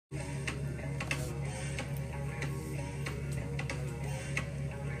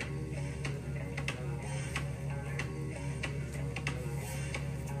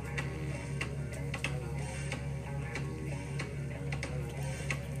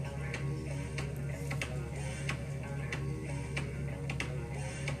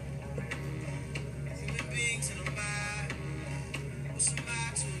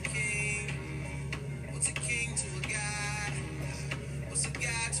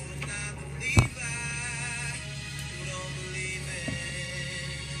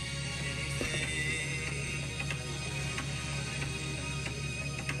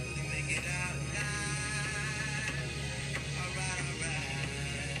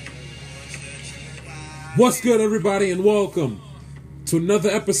What's good, everybody, and welcome to another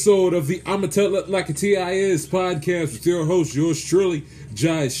episode of the I'ma Tell It Like a T.I. Is podcast with your host, yours truly,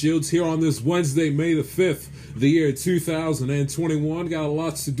 Jai Shields, here on this Wednesday, May the 5th, the year 2021. Got a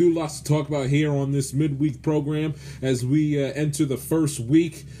lot to do, lots to talk about here on this midweek program as we enter the first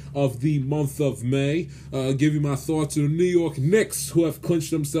week of the month of May. Give you my thoughts on the New York Knicks, who have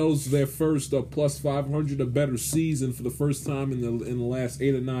clinched themselves their first plus 500 or better season for the first time in the last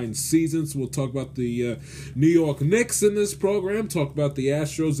 8 or 9 seasons. We'll talk about the New York Knicks in this program, talk about the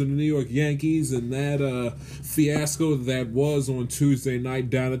Astros and the New York Yankees and that fiasco that was on Tuesday night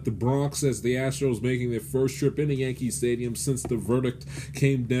down at the Bronx as the Astros making their first trip into Yankee Stadium since the verdict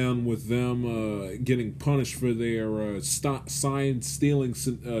came down with them getting punished for their sign stealing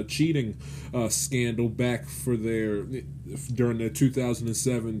cheating scandal back for during their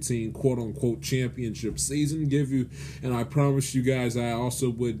 2017 quote-unquote championship season. And I promised you guys I also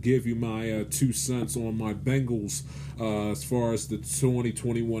would give you my 2 cents on my Bengals as far as the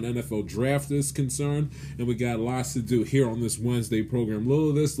 2021 NFL draft is concerned. And we got lots to do here on this Wednesday program. A little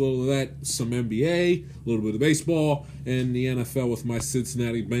of this, a little of that, some NBA, a little bit of baseball, and the NFL with my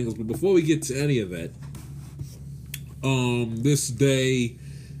Cincinnati Bengals. But before we get to any of that, this day,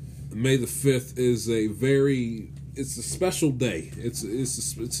 May the 5th, is it's a special day. It's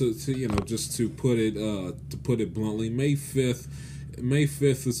just to put it bluntly, May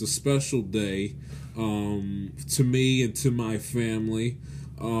 5th is a special day to me and to my family.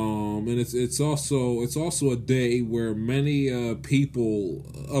 And it's also a day where many people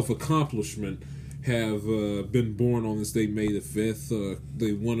of accomplishment have been born on this day, May the 5th.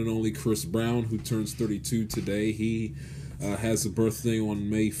 The one and only Chris Brown, who turns 32 today, he has a birthday on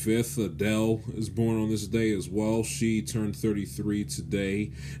May 5th. Adele is born on this day as well. She turned 33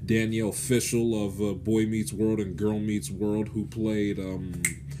 today. Danielle Fishel of Boy Meets World and Girl Meets World, who played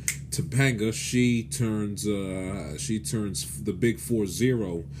Topanga, she turns the big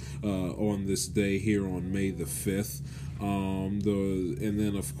 40 on this day here on May the 5th. And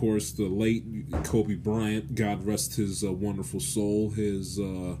then of course the late Kobe Bryant, God rest his wonderful soul. His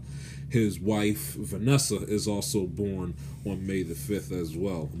wife Vanessa is also born on May the 5th as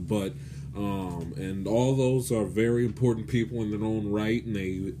well. But and all those are very important people in their own right,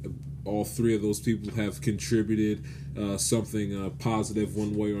 and all three of those people have contributed something positive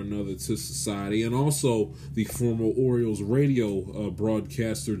one way or another to society. And also, the former Orioles radio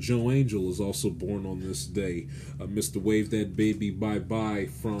broadcaster Joe Angel is also born on this day. Mr. Wave That Baby Bye Bye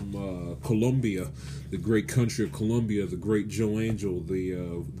from Colombia, the great country of Colombia, the great Joe Angel, the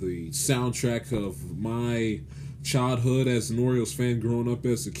soundtrack of my childhood as an Orioles fan growing up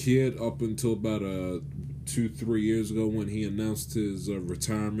as a kid up until about 2-3 years ago when he announced his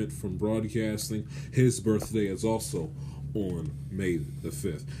retirement from broadcasting. His birthday is also on May the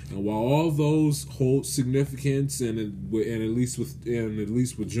 5th. And while all those hold significance, and at least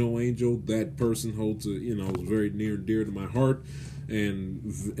with Joe Angel, that person holds very near and dear to my heart. And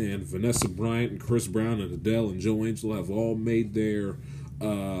Vanessa Bryant and Chris Brown and Adele and Joe Angel have all made their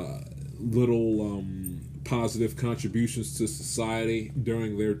little positive contributions to society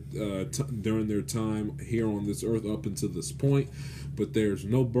during their time here on this earth up until this point. But there's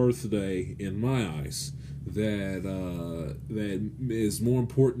no birthday in my eyes that is more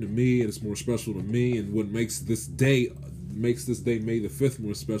important to me and it's more special to me. And what makes this day May the 5th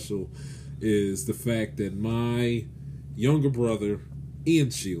more special is the fact that my younger brother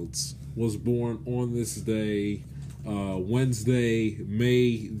Ian Shields was born on this day, Wednesday,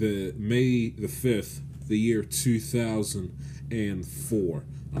 May the 5th, the year 2004.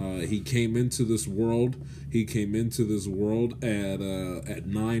 He came into this world at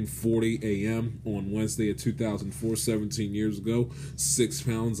 9:40 a.m. on Wednesday of 2004, 17 years ago. 6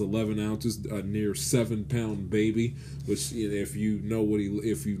 pounds 11 ounces, a near 7-pound baby. Which, if you know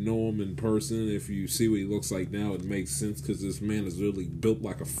him in person, if you see what he looks like now, it makes sense because this man is really built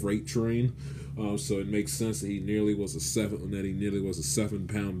like a freight train. So it makes sense that he nearly was a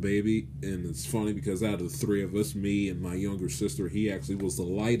 7-pound baby. And it's funny because out of the three of us, me and my younger sister, he actually was the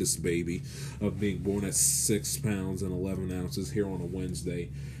lightest baby of being born at 6 pounds and 11 ounces here on a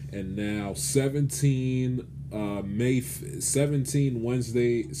Wednesday. And now 17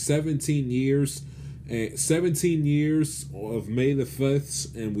 years. 17 years of May the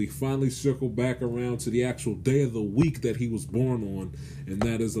 5th, and we finally circle back around to the actual day of the week that he was born on, and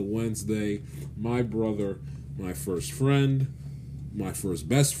that is a Wednesday. My brother, my first friend, my first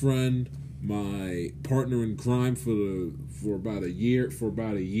best friend, my partner in crime for about a year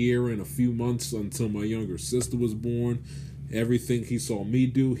and a few months until my younger sister was born. Everything he saw me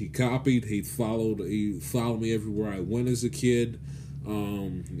do, he copied. He followed me everywhere I went as a kid.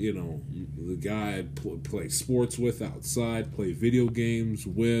 The guy I played sports with outside, played video games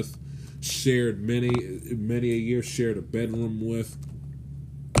with, shared many a year, shared a bedroom with.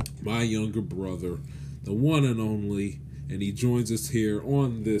 My younger brother, the one and only, and he joins us here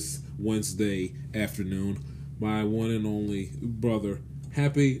on this Wednesday afternoon. My one and only brother.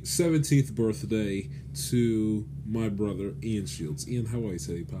 Happy 17th birthday to my brother, Ian Shields. Ian, how are you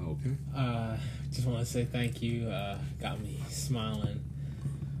today, pal? Okay? Just want to say thank you. Got me smiling.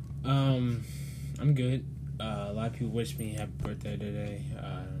 I'm good. A lot of people wish me happy birthday today.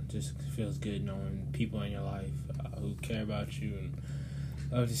 Just feels good knowing people in your life who care about you and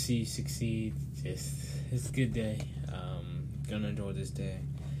love to see you succeed. It's a good day. Gonna enjoy this day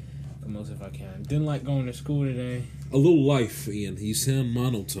the most if I can. Didn't like going to school today. A little life, Ian. You sound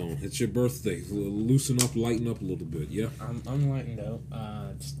monotone. It's your birthday. Loosen up, lighten up a little bit, yeah? I'm lightened up.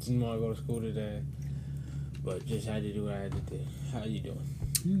 Just didn't want to go to school today, but just had to do what I had to do. How you doing?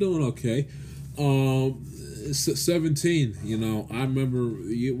 I'm doing okay. 17, I remember,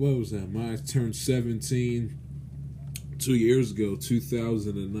 what was that? I turned 17 2 years ago,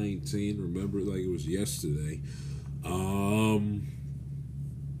 2019. Remember it like it was yesterday. How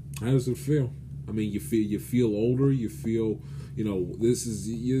does it feel? I mean, you feel older. You feel, this is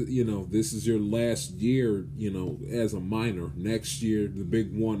this is your last year, as a minor. Next year, the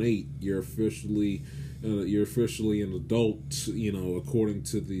big 1-8, you're officially an adult, according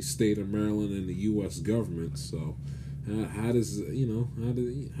to the state of Maryland and the U.S. government. So, how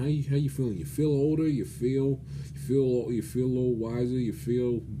you feeling? You feel older. You feel a little wiser. You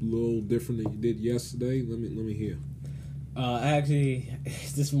feel a little different than you did yesterday. Let me hear. Actually,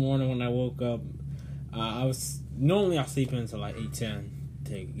 this morning when I woke up, I sleep until like 8:10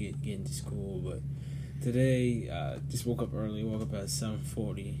 to get into school, but today just woke up early. Woke up at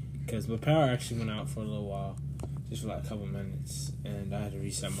 7:40 because my power actually went out for a little while, just for like a couple minutes, and I had to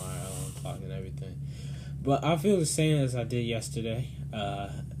reset my alarm clock and everything. But I feel the same as I did yesterday.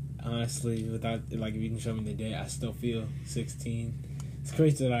 Honestly, without if you can show me the day, I still feel 16. It's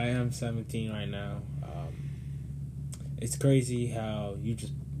crazy that I am 17 right now. It's crazy how you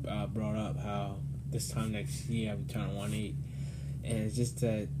just brought up how this time next year I'll be turning 1-8, and it's just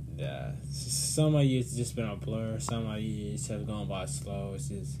that some of my years have just been a blur. Some of my years have gone by slow. It's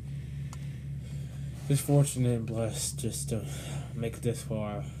just fortunate and blessed just to make it this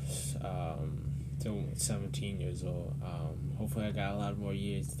far. To 17 years old. Hopefully I got a lot more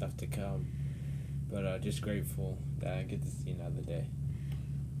years stuff to come, but just grateful that I get to see another day.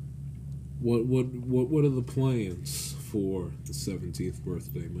 What are the plans for the 17th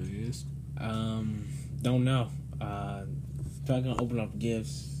birthday, may I ask? Don't know. Probably gonna open up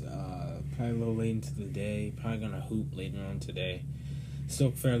gifts. Probably a little late into the day. Probably gonna hoop later on today.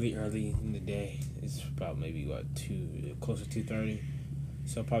 Still fairly early in the day. It's about maybe close to 2:30.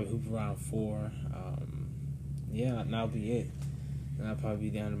 So I'll probably hoop around 4. Yeah, and that'll be it. And that'll probably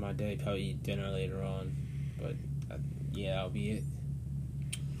be the end of my day. Probably eat dinner later on. But yeah, that'll be it.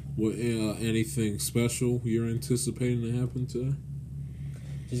 What anything special you're anticipating to happen today?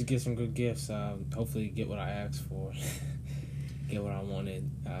 Just get some good gifts. Hopefully get what I asked for. Get what I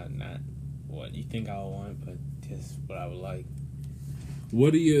wanted. Not what you think I would want, but just what I would like.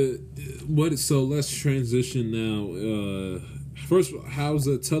 So let's transition now. First,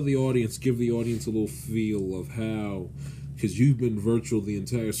 give the audience a little feel of how, because you've been virtual the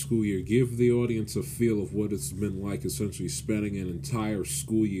entire school year, give the audience a feel of what it's been like essentially spending an entire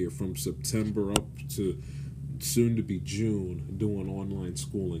school year from September up to soon to be June doing online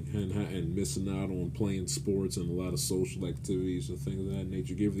schooling and missing out on playing sports and a lot of social activities and things of that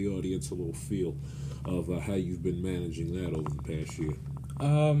nature. Give the audience a little feel of how you've been managing that over the past year.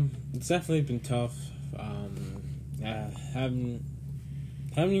 It's definitely been tough. I haven't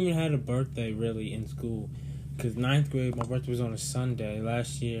even had a birthday really in school, because 9th grade my birthday was on a Sunday.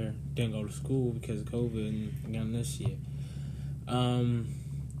 Last year didn't go to school because of COVID, and again this year.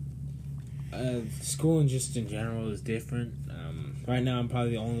 Schooling just in general is different. Right now I'm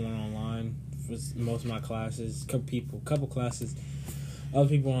probably the only one online for most of my classes. Couple classes, other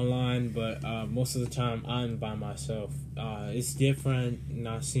people online, but most of the time I'm by myself. It's different,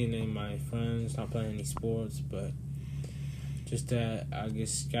 not seeing any of my friends, not playing any sports, but just that I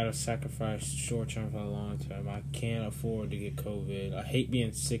just gotta sacrifice short term for the long term. I can't afford to get COVID. I hate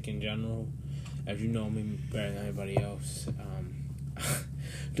being sick in general, as you know me better than anybody else.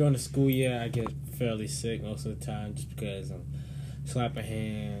 During the school year, I get fairly sick most of the time just because I'm slapping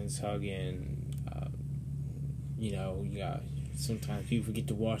hands, hugging. You got sometimes people forget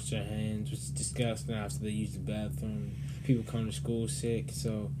to wash their hands, which is disgusting after they use the bathroom. People come to school sick,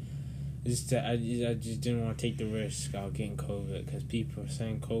 so I just didn't want to take the risk of getting COVID because people are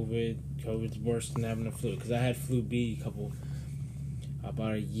saying COVID's worse than having the flu. Because I had flu B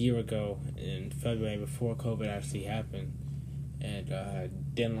about a year ago in February before COVID actually happened, and I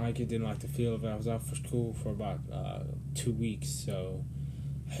didn't like it. Didn't like the feel of it. I was out for school for about 2 weeks. So,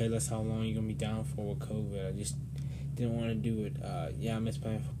 hey, that's how long you're gonna be down for with COVID. I just didn't want to do it. I miss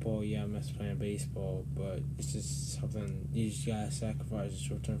playing football. I miss playing baseball. But it's just something you just gotta sacrifice the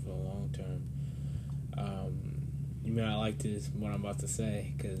short term for the long term. You may not like this what I'm about to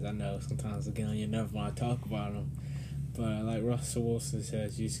say because I know sometimes again you never want to talk about them. But like Russell Wilson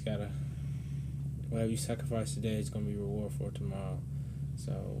says, you just gotta whatever you sacrifice today is gonna be reward for tomorrow.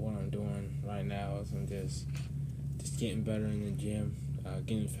 So what I'm doing right now is I'm just getting better in the gym,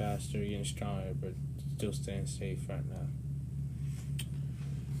 getting faster, getting stronger, but still staying safe right now.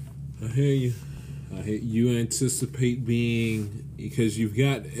 I hear you. You anticipate being because you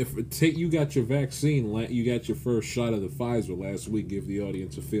got your vaccine. You got your first shot of the Pfizer last week. Give the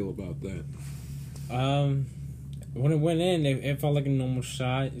audience a feel about that. When it went in, it felt like a normal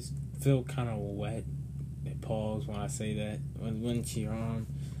shot. It felt kind of wet. It paused when I say that. When it went to your arm,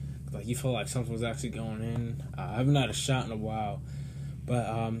 like you felt like something was actually going in. I haven't had a shot in a while, but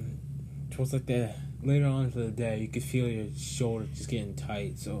towards like the later on into the day, you could feel your shoulder just getting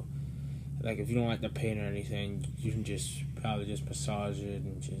tight. So, like if you don't like the pain or anything, you can probably just massage it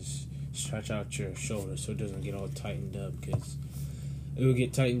and just stretch out your shoulder so it doesn't get all tightened up because it will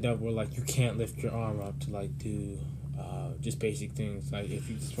get tightened up where like you can't lift your arm up to like do just basic things. Like if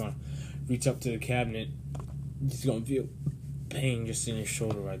you just want to reach up to the cabinet, you're just gonna feel pain just in your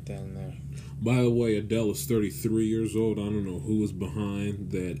shoulder right then and there. By the way, Adele is 33 years old. I don't know who was behind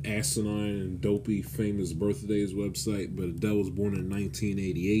that asinine and dopey famous birthdays website, but Adele was born in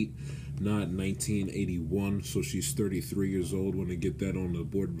 1988, not 1981, so she's 33 years old. Want to get that on the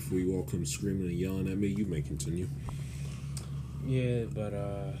board before you all come screaming and yelling at me. You may continue. Yeah, but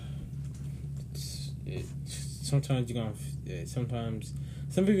sometimes sometimes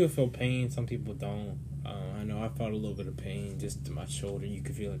some people feel pain, some people don't. I know I felt a little bit of pain just to my shoulder. You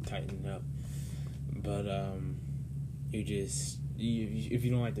could feel it tightening up, but if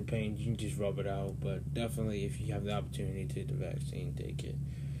you don't like the pain, you can just rub it out. But definitely, if you have the opportunity to take the vaccine, take it.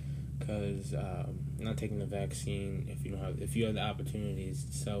 Because not taking the vaccine, if you have the opportunity, is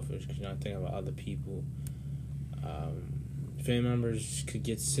selfish. Because you're not thinking about other people. Family members could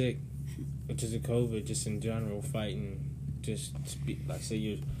get sick, which is a COVID, just in general, fighting. Say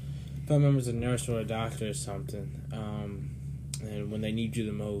your family member's a nurse or a doctor or something, and when they need you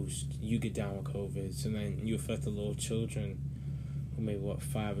the most, you get down with COVID. So then you affect the little children who may be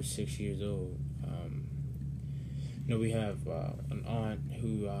 5 or 6 years old. We have an aunt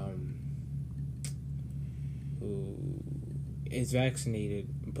who is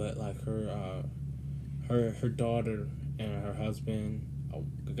vaccinated, but like her daughter and her husband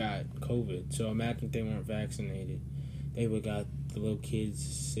got COVID. So imagine if they weren't vaccinated, they would have got the little kids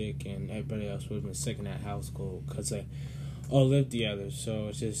sick, and everybody else would have been sick in that household because they all live together. So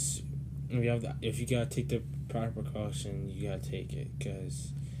it's just if you gotta take the proper precaution, you gotta take it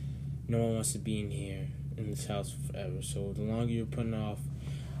because no one wants to be in here in this house forever. So the longer you're putting off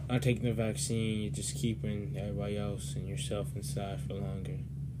not taking the vaccine, you're just keeping everybody else and yourself inside for longer.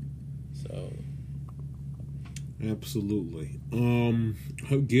 So absolutely.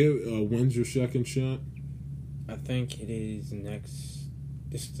 When's your second shot? I think it is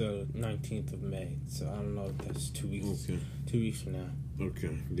it's the 19th of May, so I don't know if that's 2 weeks. Okay. 2 weeks from now.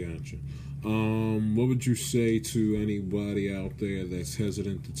 Okay, gotcha. What would you say to anybody out there that's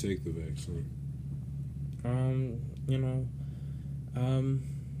hesitant to take the vaccine?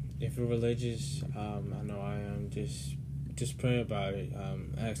 If you're religious, I know I am. Just pray about it.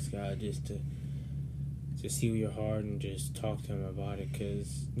 Ask God just to heal your heart and just talk to Him about it,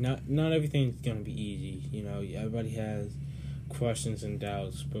 because not everything's gonna be easy. Everybody has questions and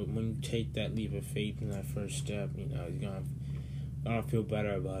doubts, but when you take that leap of faith in that first step, you're gonna feel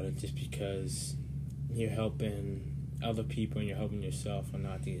better about it, just because you're helping other people and you're helping yourself and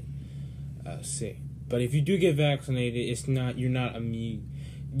not to get sick. But if you do get vaccinated, you're not immune.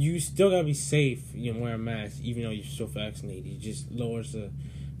 You still gotta be safe. Wear a mask even though you're still vaccinated. It just lowers the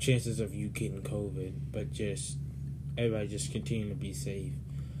chances of you getting COVID. But everybody just continue to be safe.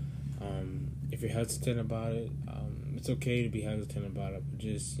 If you're hesitant about it, it's okay to be hesitant about it. But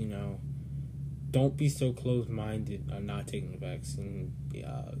just don't be so close-minded on not taking the vaccine.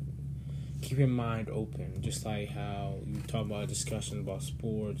 Keep your mind open, just like how you talk about a discussion about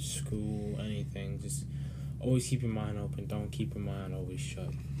sports, school, anything. Just always keep your mind open. Don't keep your mind always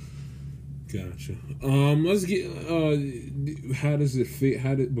shut. Gotcha. Let's get. How does it feel?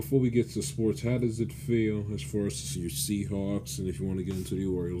 Before we get to sports, how does it feel as far as your Seahawks? And if you want to get into the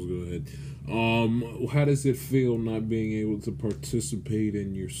Orioles, go ahead. How does it feel not being able to participate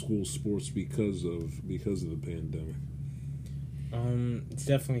in your school sports because of the pandemic? It's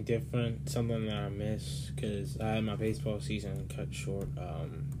definitely different. Something that I miss because I had my baseball season cut short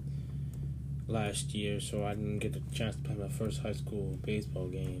last year, so I didn't get the chance to play my first high school baseball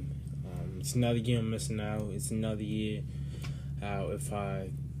game. It's another year I'm missing out. It's another year if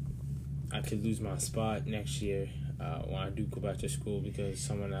I could lose my spot next year when I do go back to school because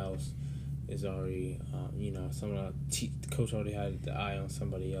someone else is already, the coach already had the eye on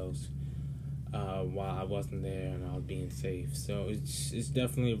somebody else while I wasn't there and I was being safe. So it's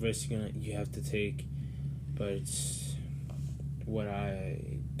definitely a risk you have to take, but it's would I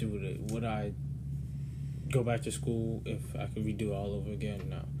go back to school if I could redo it all over again?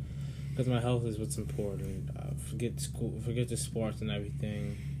 No. Because my health is what's important. Forget school, forget the sports and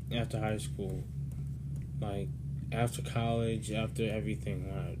everything. After high school, like after college, after everything,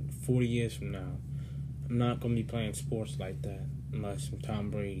 40 years from now, I'm not gonna be playing sports like that unless I'm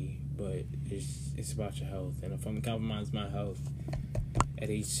Tom Brady. But it's about your health, and if I'm compromising my health at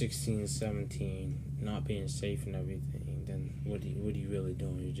age 16, 17, not being safe and everything, then what are you really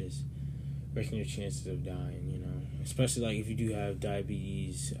doing? You're just risking your chances of dying, especially like if you do have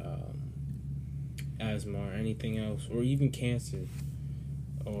diabetes, asthma, or anything else, or even cancer,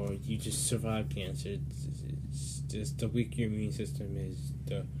 or you just survive cancer. It's just the weaker your immune system is,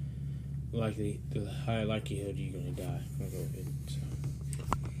 the higher likelihood you're gonna die from COVID. So.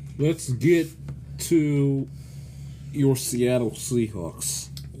 Let's get to your Seattle Seahawks.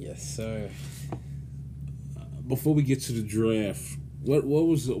 Yes, sir. Before we get to the draft, what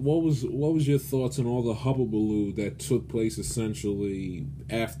was your thoughts on all the hubbubaloo that took place essentially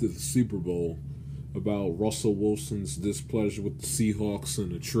after the Super Bowl about Russell Wilson's displeasure with the Seahawks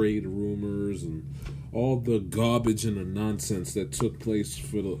and the trade rumors and all the garbage and the nonsense that took place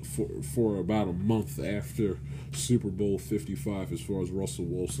for about a month after Super Bowl 55 as far as Russell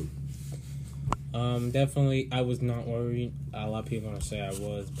Wilson? Definitely, I was not worried. A lot of people are going to say I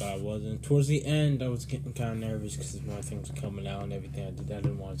was, but I wasn't. Towards the end, I was getting kind of nervous because more things were coming out and everything. I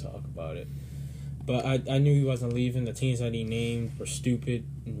didn't want to talk about it. But I knew he wasn't leaving. The teams that he named were stupid.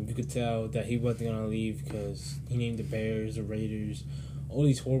 And you could tell that he wasn't going to leave because he named the Bears, the Raiders, all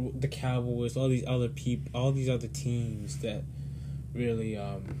these horrible, the Cowboys, all these other teams that really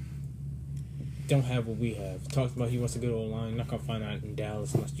don't have what we have. Talked about he wants a good old line. Not gonna find out in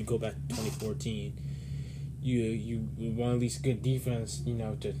Dallas unless you go back to 2014. You want at least good defense,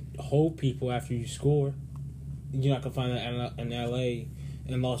 to hold people after you score. You're not gonna find that in LA,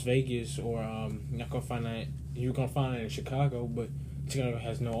 in Las Vegas, or you're not gonna find that. You're gonna find it in Chicago, but Chicago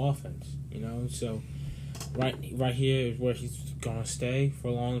has no offense. So right here is where he's gonna stay for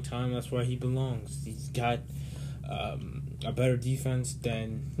a long time. That's where he belongs. He's got a better defense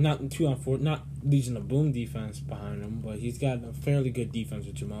than not Legion of Boom defense behind him, but he's got a fairly good defense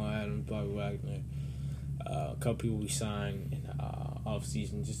with Jamal Adams, Bobby Wagner, a couple people we signed in the off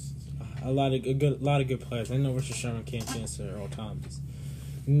season. Just a lot of good players. I know Richard Sherman can't answer Earl Thomas.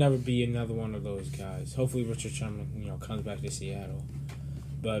 Never be another one of those guys. Hopefully Richard Sherman comes back to Seattle,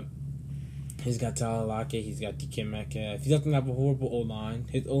 but he's got Tyler Lockett. He's got DK Metcalf. He doesn't have a horrible O-line.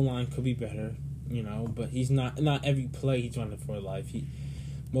 His O-line could be better. But he's not every play he's running for life.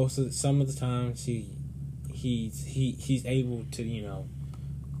 Some of the times he's able to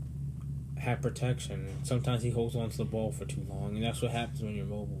have protection. Sometimes he holds on to the ball for too long, and that's what happens when you're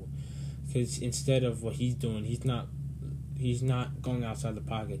mobile. Because instead of what he's doing, he's not going outside the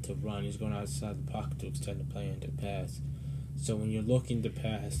pocket to run. He's going outside the pocket to extend the play and to pass. So when you're looking to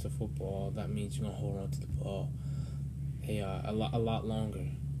pass the football, that means you're gonna hold on to the ball a lot longer.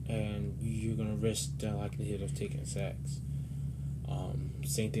 And you're going to risk the likelihood of taking sacks.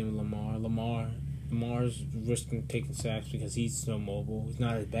 Same thing with Lamar. Lamar's risking taking sacks because he's so mobile. He's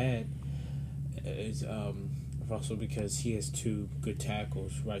not as bad as Russell because he has two good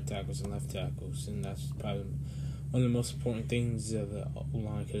tackles, right tackles and left tackles. And that's probably one of the most important things of the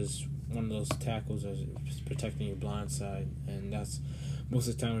O-line because one of those tackles is protecting your blind side. And that's most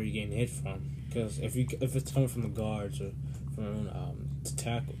of the time where you're getting hit from. Because if it's coming from the guards or from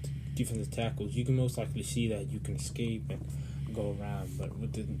defensive tackles, you can most likely see that you can escape and go around. But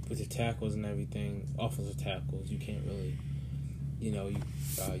with the tackles and everything, offensive tackles, you can't really,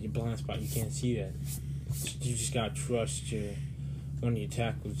 your blind spot, you can't see that. You just gotta trust one of your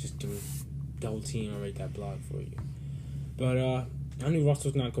tackles just to double team or rate that block for you. But I knew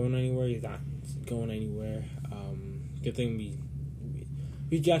Russell's not going anywhere. He's not going anywhere. Good thing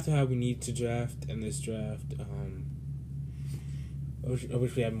we drafted how we need to draft in this draft. I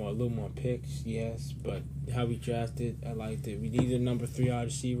wish we had a little more picks, yes, but how we drafted, I liked it. We needed a number 3 wide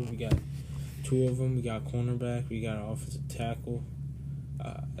receiver. We got 2 of them. We got cornerback. We got an offensive tackle.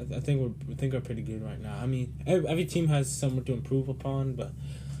 I think we're pretty good right now. I mean, every team has something to improve upon, but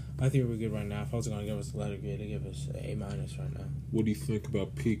I think we're good right now. If I was going to give us a letter grade, I'd give us an A- right now. What do you think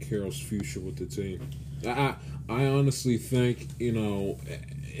about Pete Carroll's future with the team? I honestly think,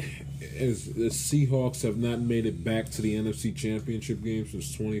 as the Seahawks have not made it back to the NFC Championship game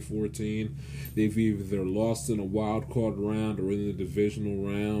since 2014. They've either lost in a wild card round or in the divisional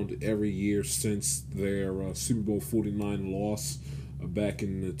round every year since their Super Bowl 49 loss back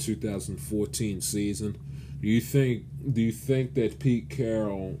in the 2014 season. Do you think that Pete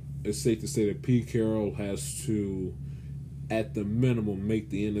Carroll, it's safe to say that Pete Carroll has to, at the minimum, make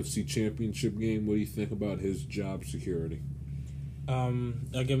the NFC Championship game? What do you think about his job security?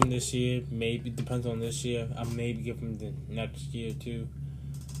 I'll give him this year. Maybe depends on this year. I'll maybe give him the next year too.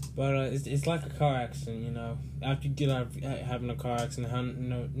 But it's like a car accident, After you get out of having a car accident,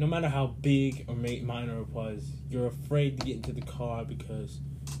 no matter how big or minor it was, you're afraid to get into the car because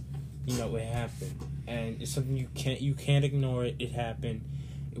it happened, and it's something you can't ignore it. It happened.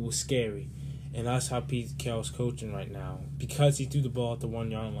 It was scary, and that's how Pete Carroll's coaching right now. Because he threw the ball at the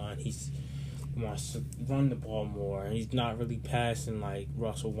 1 yard line, he wants to run the ball more, and he's not really passing like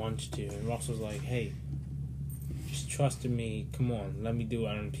Russell wants to. And Russell's like, "Hey, just trust in me. Come on, let me do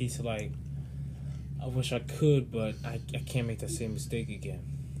it." And Pete's like, "I wish I could, but I can't make that same mistake again."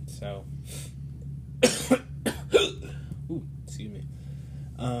 So, ooh, excuse me.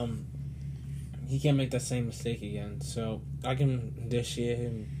 He can't make that same mistake again. So I give him this year,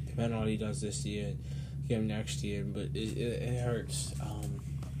 and depending on what he does this year, give him next year. But it hurts.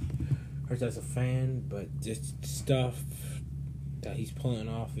 Hurts as a fan, but just stuff that he's pulling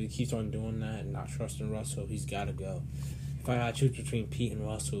off. He keeps on doing that and not trusting Russell. He's got to go. If I had to choose between Pete and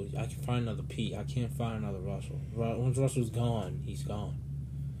Russell, I can find another Pete. I can't find another Russell. Once Russell's gone, he's gone.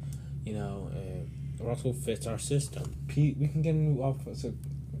 And Russell fits our system. Pete, we can get a new offensive.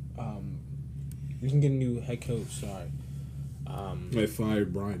 We can get a new head coach. Sorry. They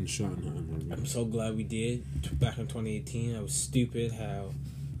fired Brian Schottenheimer. I'm so glad we did. Back in 2018, it was stupid how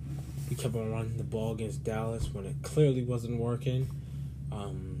we kept on running the ball against Dallas when it clearly wasn't working.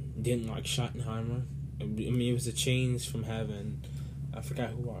 Didn't like Schottenheimer. I mean, it was a change from having. I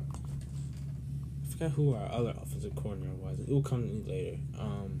forgot who our other offensive coordinator was. It will come to me later.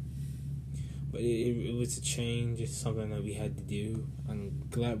 But it was a change. It's something that we had to do. I'm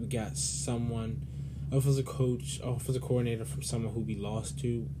glad we got someone, offensive coordinator from someone who we lost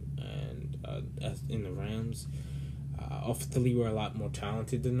to, and in the Rams. Offensively, we're a lot more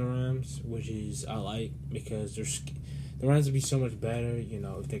talented than the Rams, which is I like because the Rams would be so much better,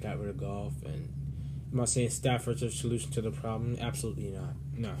 if they got rid of Goff. And I'm not saying Stafford's a solution to the problem. Absolutely not.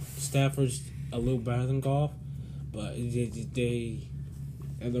 No, Stafford's a little better than Goff, but they're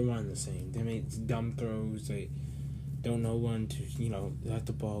running the same. They make dumb throws. They don't know when to let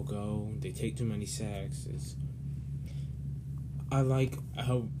the ball go. They take too many sacks. I like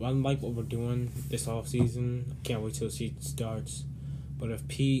what we're doing this offseason. I can't wait till the season starts. But if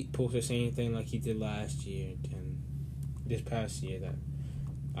Pete pulls the same thing like he did last year, then this past year, then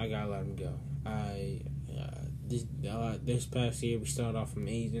I gotta let him go. This past year we started off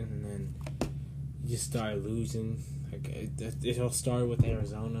amazing, and then we just started losing. It all started with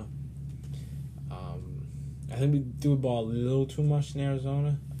Arizona. I think we threw the ball a little too much in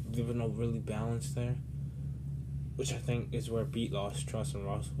Arizona. There was no really balance there, which I think is where Pete lost trust in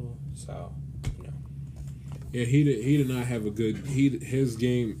Russell. So, Yeah, he did not have a good. His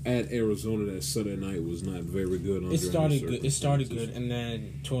game at Arizona that Sunday night was not very good. It started good, and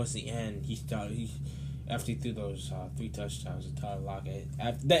then towards the end, after he threw those 3 touchdowns to Tyler Lockett,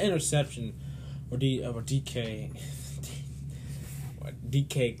 after that interception, or DK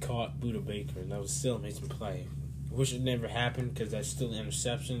caught Buda Baker. That was still an amazing play. I wish it never happened because that's still an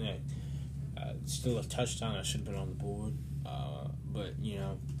interception. Still a touchdown that should have been on the board. But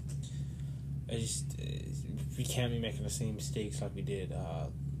we can't be making the same mistakes like we did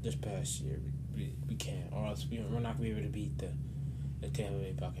this past year. We can't, or else we're not going to be able to beat the Tampa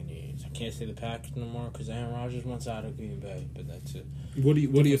Bay Buccaneers. I can't say the Packers no more because Aaron Rodgers wants out of Green Bay. But that's it. What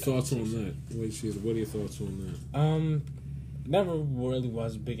are your thoughts on that? What are your thoughts on that? Never really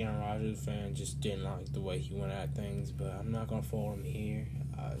was a big Aaron Rodgers fan. Just didn't like the way he went at things. But I'm not gonna follow him here.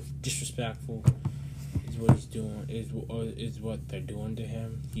 Disrespectful is what he's doing. Is what they're doing to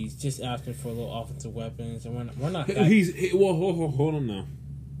him. He's just asking for a little offensive weapons, and we're not. Hold on now.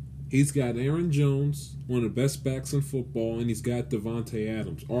 He's got Aaron Jones, one of the best backs in football, and he's got Devontae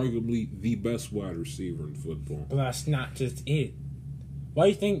Adams, arguably the best wide receiver in football. But that's not just it. Why do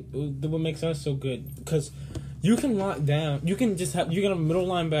you think what makes us so good? Because you can lock down. You can have a middle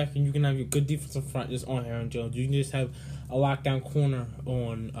linebacker, and you can have your good defensive front just on Aaron Jones. You can just have a lockdown corner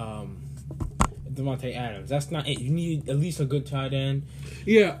on Devontae Adams. That's not it. You need at least a good tight end.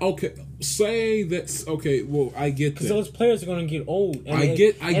 Yeah, okay. Say that's okay. Well, I get that. Because those players are going to get old. And I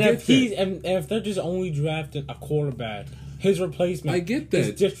get that. And if they're just only drafting a quarterback, his replacement, I get that.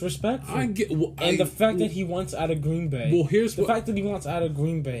 is disrespectful. The fact that he wants out of Green Bay. Well, the fact that he wants out of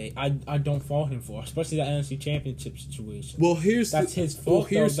Green Bay, I don't fault him for, especially the NFC Championship situation. Well, that's his fault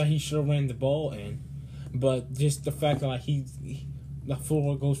though, that he should have ran the ball in. But just the fact that like the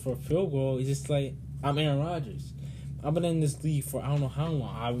floor goes for a field goal is just like, I'm Aaron Rodgers. I've been in this league for I don't know how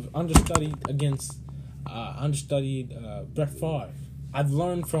long. I've understudied Brett Favre. I've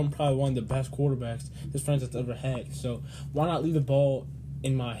learned from probably one of the best quarterbacks his friends has ever had. So why not leave the ball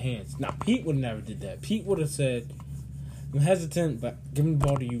in my hands? Now Pete would have never did that. Pete would have said, "I'm hesitant, but give me the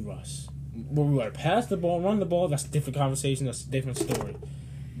ball to you, Russ." Well, we want to pass the ball, run the ball. That's a different conversation. That's a different story.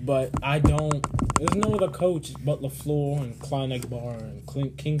 But I don't. There's no other coach but LaFleur and Kleinegbar and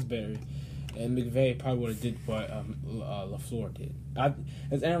Kingsbury. And McVay probably would have did what LaFleur did.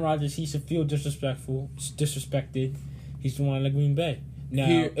 As Aaron Rodgers, he should feel disrespected. He's the one in Green Bay.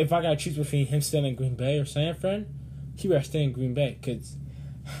 Now, if I got to choose between him staying in Green Bay or San Fran, he better stay in Green Bay because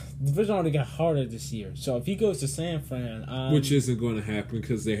the division already got harder this year. So if he goes to San Fran... which isn't going to happen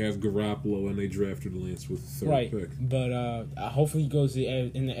because they have Garoppolo and they drafted Lance with the third pick. But hopefully he goes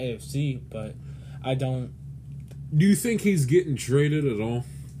in the AFC, but I don't... Do you think he's getting traded at all?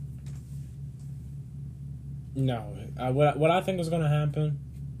 No. What I think is going to happen...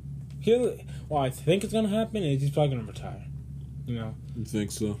 I think it's going to happen is he's probably going to retire. You know? You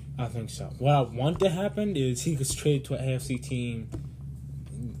think so? I think so. What I want to happen is he gets traded to an AFC team.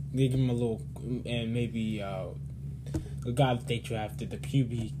 They give him a little... And maybe the guy that they drafted, the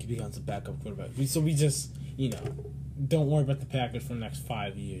QB, becomes a backup quarterback. So we just, don't worry about the Packers for the next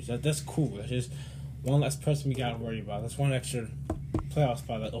 5 years. That's cool. That's just one less person we got to worry about. That's one extra playoff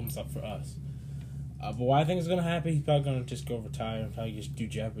spot that opens up for us. But what I think is going to happen, he's probably going to just go retire and probably just do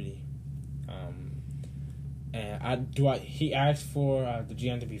Jeopardy. He asked for the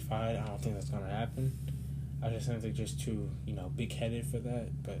GM to be fired. I don't think that's going to happen. I just think they're just too, big-headed for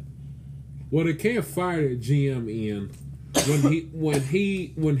that. But they can't fire the GM in when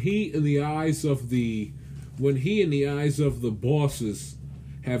he in the eyes of the bosses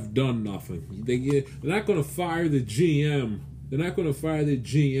have done nothing. They're not going to fire the GM. They're not going to fire the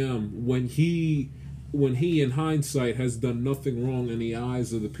GM when he in hindsight has done nothing wrong in the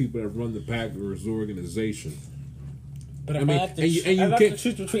eyes of the people that run the Packers organization. But if I have to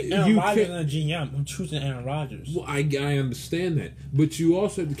choose between Aaron Rodgers and a GM, I'm choosing Aaron Rodgers. Well, I understand that, but you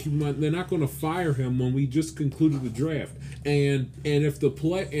also have to keep in mind they're not going to fire him when we just concluded the draft, and if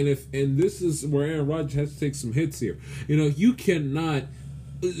this is where Aaron Rodgers has to take some hits here. You cannot.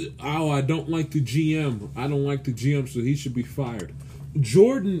 I don't like the GM. I don't like the GM, so he should be fired.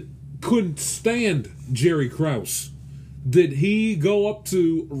 Jordan couldn't stand Jerry Krause. Did he go up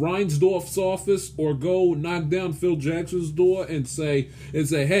to Reinsdorf's office or go knock down Phil Jackson's door and say,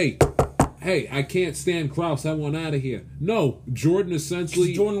 hey, I can't stand Krause. I want out of here. No, Jordan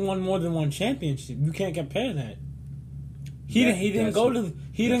essentially... Jordan won more than one championship. You can't compare that.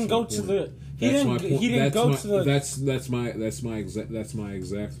 That's my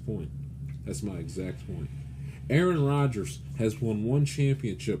exact point. That's my exact point. Aaron Rodgers has won one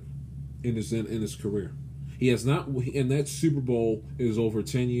championship in his career. He has not, and that Super Bowl is over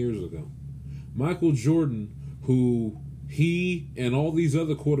 10 years ago. Michael Jordan, who he and all these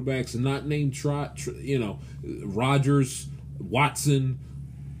other quarterbacks not named Rodgers, Watson,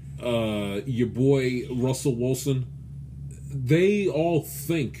 your boy Russell Wilson, they all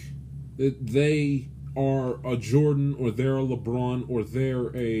think that they are a Jordan or they're a LeBron or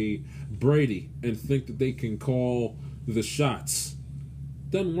they're a Brady and think that they can call the shots.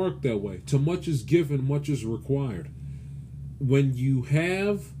 Doesn't work that way. Too much is given, much is required. When you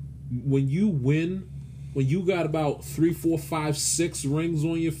win, when you got about 3, 4, 5, 6 rings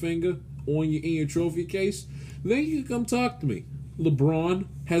on your finger, in your trophy case, then you can come talk to me. LeBron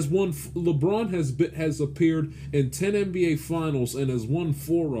has appeared in 10 NBA finals and has won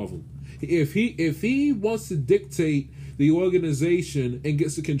 4 of them. If he wants to dictate the organization and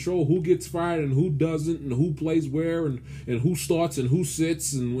gets to control who gets fired and who doesn't and who plays where and who starts and who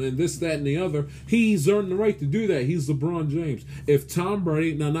sits and this, that, and the other. He's earned the right to do that. He's LeBron James. If Tom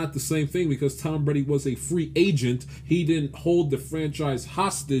Brady, now not the same thing because Tom Brady was a free agent. He didn't hold the franchise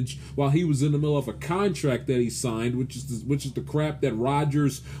hostage while he was in the middle of a contract that he signed, which is the crap that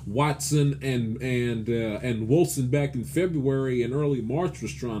Rodgers, Watson, and Wilson back in February and early March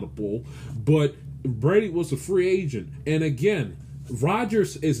was trying to pull. But Brady was a free agent, and again,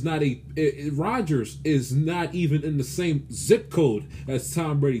 Rodgers is not even in the same zip code as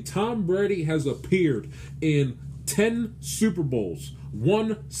Tom Brady. Tom Brady has appeared in 10 Super Bowls,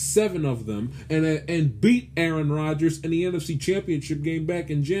 won 7 of them, and beat Aaron Rodgers in the NFC Championship game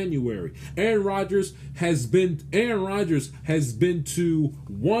back in January. Aaron Rodgers has been to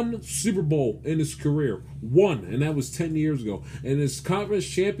 1 Super Bowl in his career. 1, and that was 10 years ago. In his conference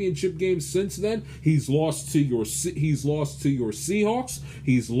championship games since then, he's lost to your Seahawks.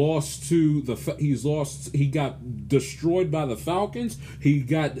 He got destroyed by the Falcons. He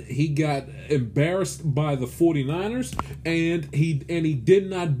got embarrassed by the 49ers, and he did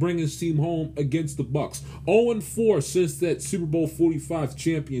not bring his team home against the Bucks. 0-4 since that Super Bowl 45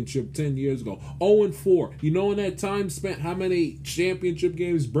 championship 10 years ago. 0-4. You know in that time span how many championship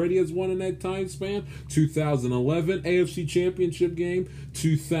games Brady has won in that time span? 2011 AFC Championship game,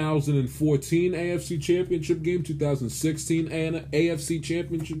 2014 AFC Championship game, 2016 AFC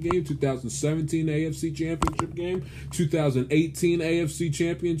Championship game, 2017 AFC Championship game, 2018 AFC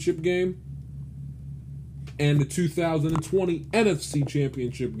Championship game, and the 2020 NFC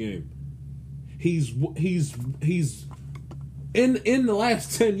Championship game. He's in the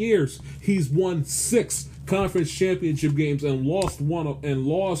last 10 years, he's won 6 conference championship games and lost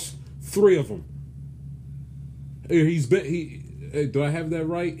 3 of them. Do I have that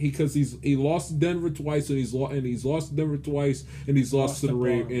right? Because he lost to Denver twice and he's lost to Denver twice and he's lost to the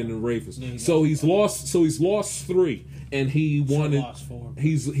Ravens. Yeah, so he's lost 3 and he won it.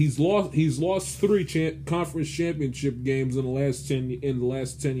 He's lost 3 conference championship games in the last 10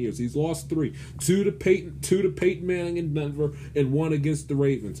 years. He's lost 3. 2 to Peyton Manning in Denver and 1 against the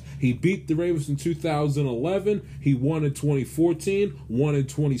Ravens. He beat the Ravens in 2011. He won in 2014, 1 in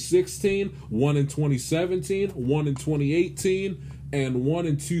 2016, 1 in 2017, 1 in 2018. And 1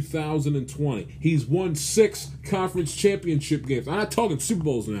 in 2020. He's won 6 conference championship games. I'm not talking Super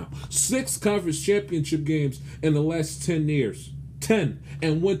Bowls now. 6 conference championship games in the last 10 years. 10.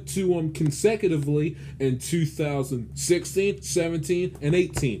 And went to them consecutively in 2016, 17, and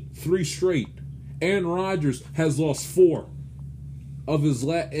 18. 3 straight. Aaron Rodgers has lost 4 of his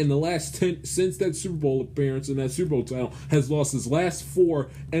in the last 10 since that Super Bowl appearance and that Super Bowl title, has lost his last 4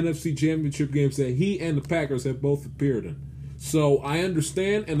 NFC championship games that he and the Packers have both appeared in. So I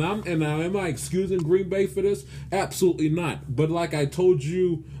understand, and am I excusing Green Bay for this? Absolutely not. But like I told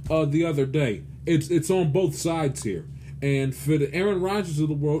you the other day, it's on both sides here. And for the Aaron Rodgers of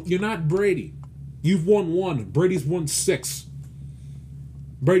the world, you're not Brady. You've won 1. Brady's won 6.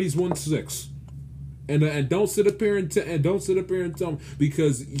 Brady's won 6. And don't sit up here and tell me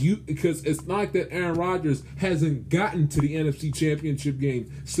because it's not like that Aaron Rodgers hasn't gotten to the NFC Championship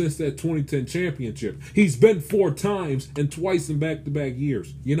game since that 2010 championship. He's been 4 times and twice in back-to-back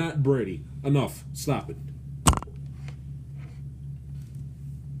years. You're not Brady. Enough. Stop it.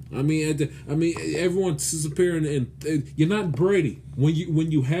 I mean, everyone sits up here and you're not Brady. When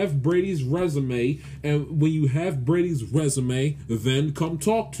you have Brady's resume, and when you have Brady's resume, then come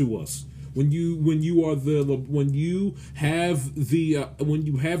talk to us. When you have the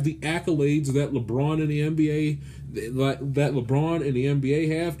accolades that LeBron and the NBA that LeBron and the NBA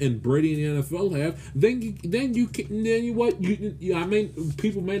have and Brady and the NFL have,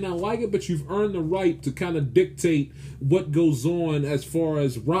 people may not like it, but you've earned the right to kind of dictate what goes on as far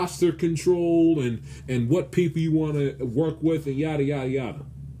as roster control and what people you want to work with and yada yada yada.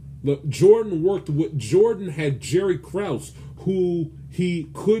 Look, Jordan had Jerry Krause, who he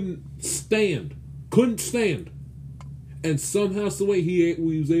couldn't stand, and somehow, some way, he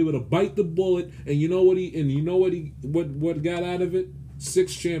was able to bite the bullet. And you know what got out of it?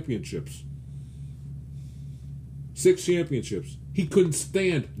 6 championships. 6 championships. He couldn't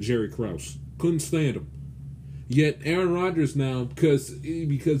stand Jerry Krause. Couldn't stand him. Yet Aaron Rodgers now, because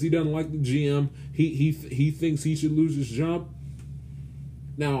he doesn't like the GM, he thinks he should lose his job.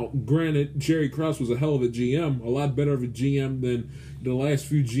 Now, granted, Jerry Krause was a hell of a GM, a lot better of a GM than the last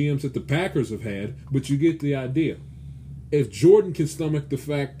few GMs that the Packers have had, but you get the idea. If Jordan can stomach the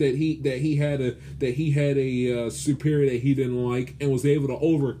fact that he had a superior that he didn't like and was able to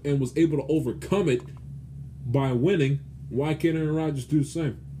overcome it by winning, why can't Aaron Rodgers do the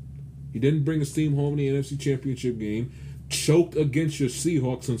same? He didn't bring his team home in the NFC Championship game. choked against your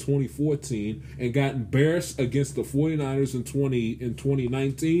Seahawks in 2014 and got embarrassed against the 49ers in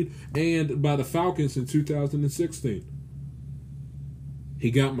 2019 and by the Falcons in 2016. He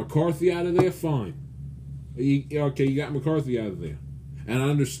got McCarthy out of there, fine. You got McCarthy out of there. And I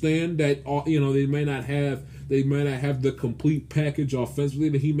understand that they may not have the complete package offensively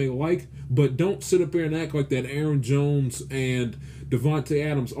that he may like, but don't sit up here and act like that Aaron Jones and Devontae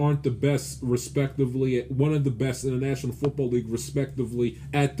Adams aren't the best, respectively, one of the best in the National Football League, respectively,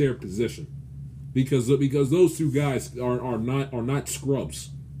 at their position, because those two guys are not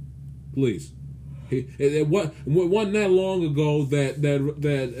scrubs. Please, it wasn't that long ago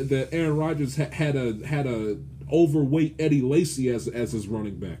that Aaron Rodgers had a overweight Eddie Lacy as his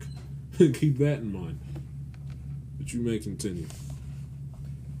running back. Keep that in mind. But you may continue.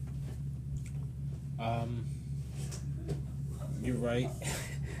 You're right.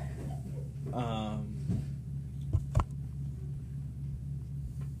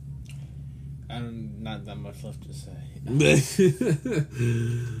 I'm not that much left to say.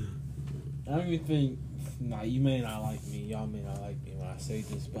 I don't even think. Nah, you may not like me. Y'all may not like me when I say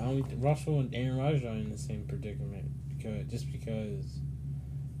this, but I don't think Russell and Aaron Rodgers are in the same predicament because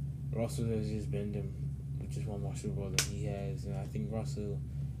Russell has just been them, just one more Super Bowl than he has, and I think Russell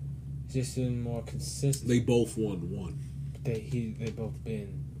is just been more consistent. They both won one. They both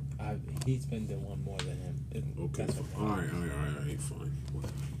been. He's been the one more than him. Okay. All right. Fine.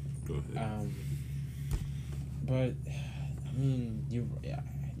 Go ahead. But I mean,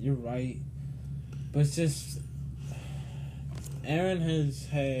 you're right. But it's just Aaron has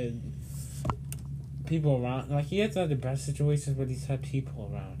had people around. Like, he has had the best situations, but he's had people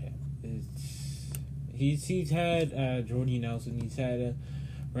around him. He's had Jordy Nelson. He's had a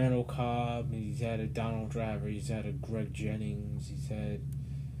Randall Cobb. He's had a Donald Driver. He's had a Greg Jennings.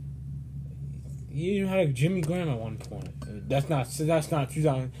 He even had a Jimmy Graham at one point. That's not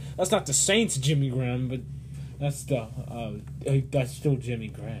the Saints Jimmy Graham, but that's still Jimmy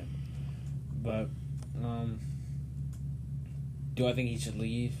Graham. But do I think he should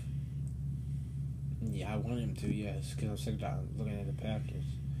leave? Yeah, I want him to. Yes, because I'm sick of looking at the Packers.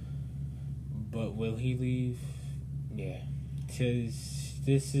 But will he leave? Yeah, because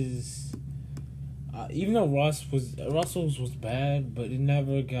this is. Even though Russell's was bad, but it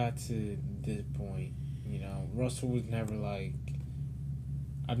never got to this point. Russell was never like,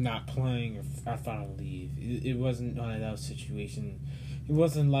 I'm not playing or I finally leave. It wasn't one of those situations. It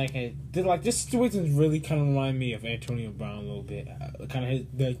wasn't like this situation really kind of remind me of Antonio Brown a little bit. Kind of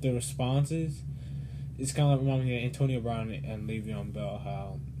the responses. It's kind of remind me of Antonio Brown and Le'Veon Bell.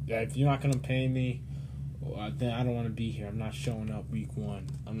 How if you're not gonna pay me, then I don't want to be here. I'm not showing up week 1.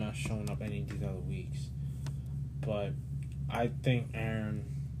 I'm not showing up any of these other weeks. But I think Aaron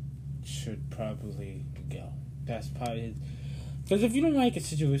should probably go. That's probably his. Because if you don't like a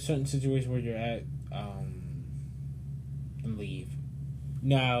certain situation where you're at, leave.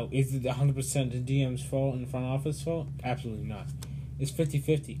 Now, is it 100% the DM's fault and the front office fault? Absolutely not. It's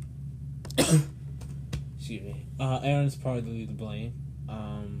 50-50. Excuse me. Aaron's probably the blame.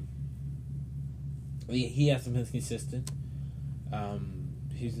 He has been inconsistent.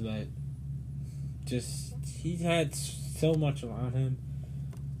 He's had so much around him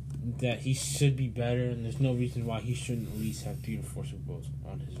that he should be better, and there's no reason why he shouldn't at least have 3 or 4 Super Bowls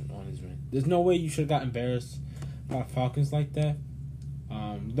on his ring. There's no way you should have got embarrassed by the Falcons like that.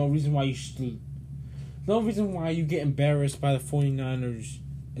 No reason why you get embarrassed by the 49ers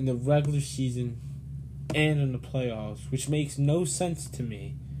in the regular season and in the playoffs, which makes no sense to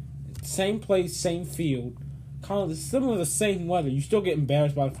me. Same place, same field, kind of similar to the same weather. You still get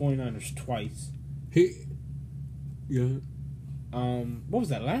embarrassed by the 49ers twice. What was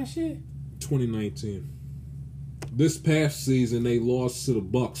that, last year? 2019. This past season they lost to the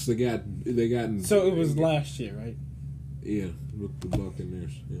Bucks. They got. So it was last year, right? Yeah, with the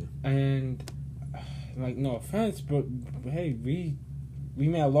Buccaneers. Yeah. And no offense, but hey, we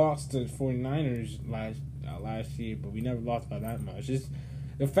may have lost to the 49ers last year, but we never lost by that much. It's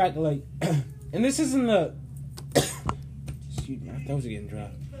the fact that and this isn't the. Excuse me, I thought I was getting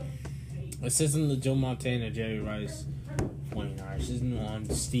dry. This isn't the Joe Montana, Jerry Rice 49ers. This isn't on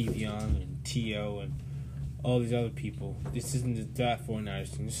Steve Young and T.O. and all these other people. This isn't that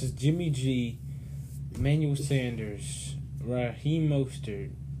 49ers team. This is Jimmy G, Emmanuel Sanders, Raheem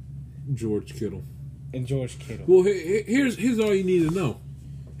Mostert, George Kittle. Well, here's all you need to know.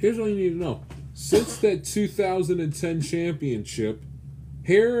 Since that 2010 championship,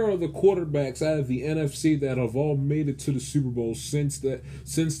 here are the quarterbacks out of the NFC that have all made it to the Super Bowl since the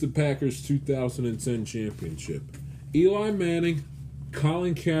Packers' 2010 championship. Eli Manning,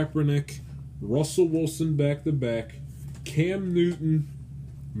 Colin Kaepernick, Russell Wilson back-to-back, Cam Newton,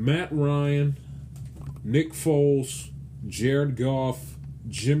 Matt Ryan, Nick Foles, Jared Goff,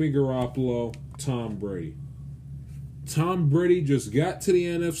 Jimmy Garoppolo, Tom Brady. Tom Brady just got to the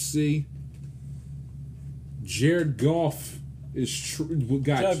NFC. Jared Goff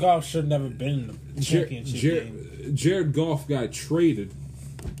Jared Goff should have never been in the championship game. Jared Goff got traded.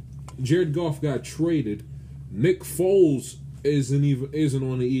 Nick Foles isn't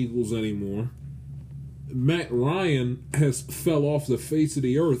on the Eagles anymore. Matt Ryan has fell off the face of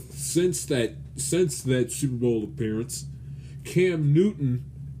the earth since that Super Bowl appearance. Cam Newton,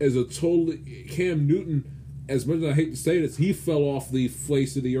 as much as I hate to say this, he fell off the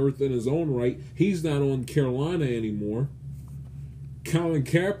face of the earth in his own right. He's not on Carolina anymore. Colin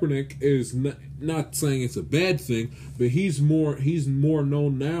Kaepernick is not saying it's a bad thing, but he's more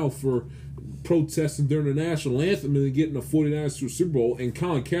known now for protesting during the national anthem and getting the 49ers to a Super Bowl. And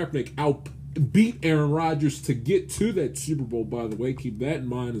Colin Kaepernick beat Aaron Rodgers to get to that Super Bowl, by the way. Keep that in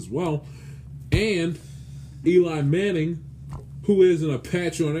mind as well. And Eli Manning, who isn't a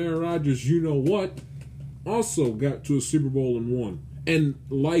patch on Aaron Rodgers, you know what, also got to a Super Bowl and won. And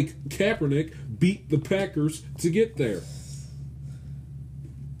like Kaepernick, beat the Packers to get there.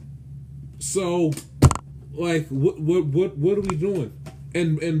 So, like, what are we doing?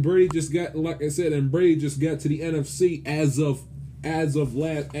 And Brady just got, like I said, Brady just got to the NFC as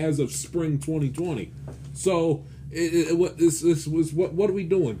of spring 2020. So, what are we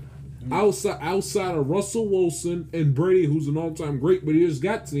doing? Outside of Russell Wilson and Brady, who's an all-time great, but he just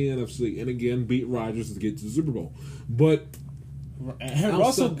got to the NFC and again beat Rodgers to get to the Super Bowl. But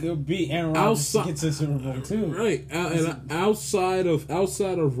Russell beat Aaron Rodgers to get to the Super Bowl too. Right, and outside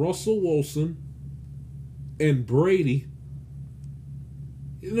of Russell Wilson and Brady,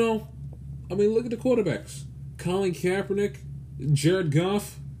 you know, I mean, look at the quarterbacks: Colin Kaepernick, Jared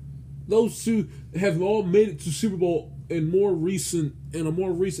Goff. Those two have all made it to Super Bowl in a more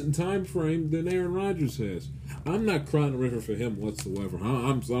recent time frame than Aaron Rodgers has. I'm not crying a river for him whatsoever.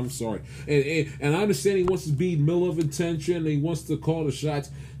 I'm sorry, and I understand he wants to be middle of attention. He wants to call the shots.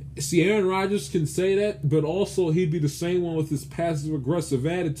 See, Aaron Rodgers can say that, but also he'd be the same one with his passive aggressive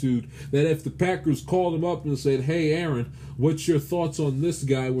attitude. That if the Packers called him up and said, "Hey, Aaron, what's your thoughts on this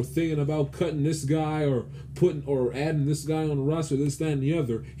guy? We're thinking about cutting this guy or adding this guy on the roster, this, that, and the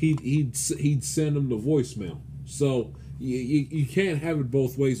other," he'd send him the voicemail. So you can't have it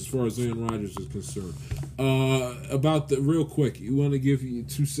both ways as far as Aaron Rodgers is concerned. Real quick, you want to give you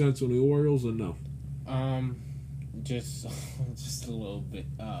 2 cents on the Orioles or no? Just a little bit.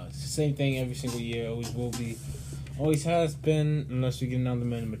 Same thing every single year. Always will be. Always has been, unless we get another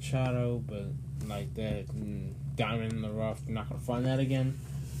Manny Machado, but like that, diamond in the rough, you're not going to find that again.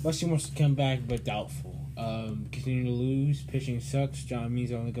 Unless he wants to come back, but doubtful. Continue to lose. Pitching sucks. John Means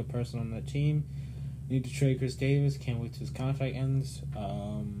the only good person on that team. Need to trade Chris Davis. Can't wait till his contract ends.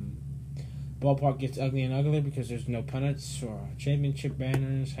 Ballpark gets ugly and uglier because there's no pennants or championship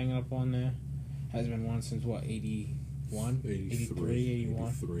banners hanging up on there. Hasn't been one since, what, 81? 83,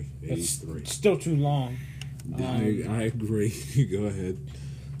 81? 83. It's still too long. I agree. Go ahead.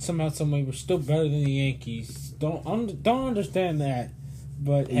 Somehow, someway, we're still better than the Yankees. Don't understand that.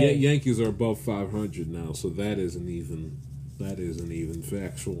 But hey, Yankees are above 500 now, so that isn't even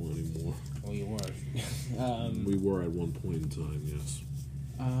factual anymore. Well, you were. We were at one point in time, yes.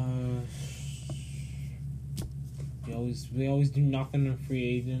 We always do nothing in free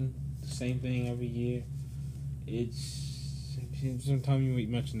agent. Same thing every year. Sometimes you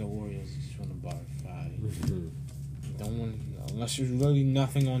mention the Orioles, you just want to butterfly. Don't want, unless there's really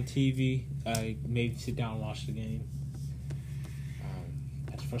nothing on TV. I maybe sit down and watch the game.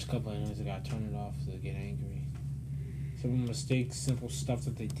 At the first couple of innings, I gotta turn it off to get angry. Simple mistakes, simple stuff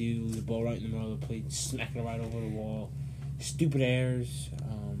that they do. The ball right in the middle of the plate, smacking it right over the wall. Stupid errors.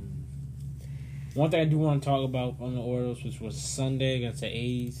 One thing I do want to talk about on the Orioles, which was Sunday against the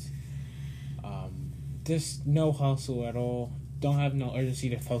A's. Just no hustle at all. Don't have no urgency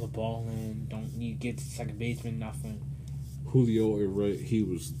to throw the ball in. Don't need to get to second baseman, nothing. Julio, he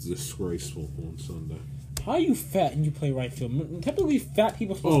was disgraceful on Sunday. How are you fat and you play right field? Typically, fat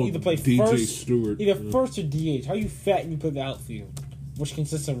people are supposed to either play DJ Stewart. First or DH. How are you fat and you play the outfield, which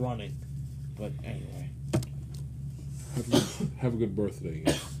consists of running? But anyway. Have a good birthday.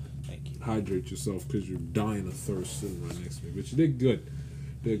 Yeah. Thank you. Hydrate yourself because you're dying of thirst sitting right next to me. But you did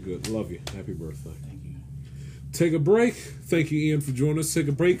good. Love you. Happy birthday. Thank you. Take a break. Thank you, Ian, for joining us. Take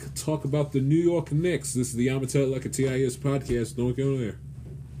a break. Talk about the New York Knicks. This is the I'm Tell It Like a TIS podcast. Don't go there.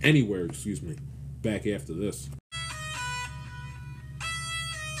 Anywhere, excuse me. Back after this.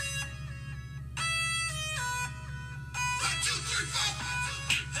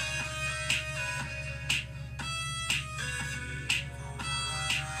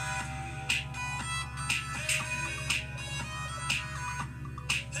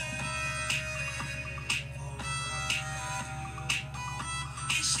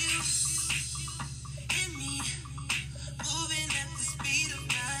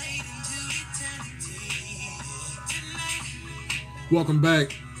 Welcome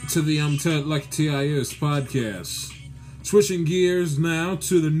back to the I'm Ted Like TIS podcast. Switching gears now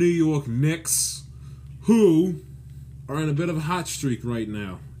to the New York Knicks, who are in a bit of a hot streak right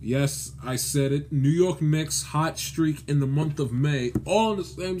now. Yes, I said it. New York Knicks hot streak in the month of May, all in the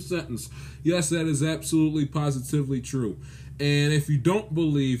same sentence. Yes, that is absolutely positively true. And if you don't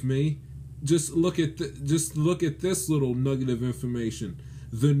believe me, just look at this little nugget of information.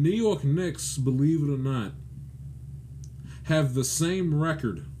 The New York Knicks, believe it or not, have the same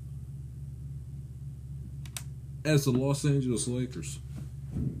record as the Los Angeles Lakers.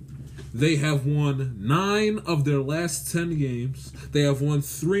 They have won 9 of their last 10 games. They have won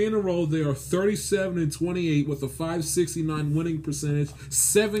 3 in a row. They are 37-28 with a .569 winning percentage.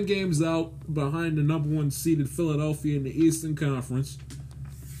 7 games out behind the number 1 seeded Philadelphia in the Eastern Conference.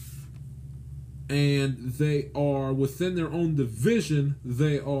 And they are within their own division.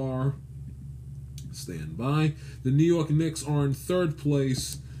 They are, stand by, the New York Knicks are in 3rd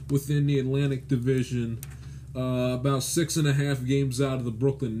place within the Atlantic Division, about 6.5 games out of the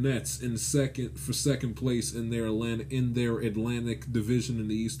Brooklyn Nets in second place in their Atlantic Division in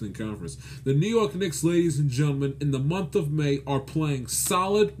the Eastern Conference. The New York Knicks, ladies and gentlemen, in the month of May are playing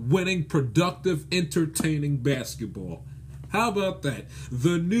solid, winning, productive, entertaining basketball. How about that?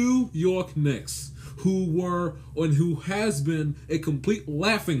 The New York Knicks, who were and who has been a complete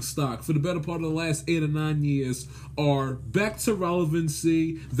laughingstock for the better part of the last 8 or 9 years, are back to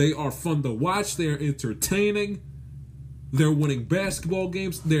relevancy. They are fun to watch. They are entertaining. They're winning basketball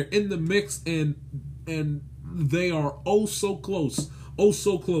games. They're in the mix, and they are oh so close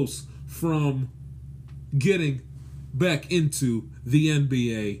from getting back into the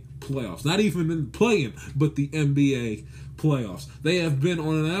NBA playoffs. Not even in playing, but the NBA playoffs. They have been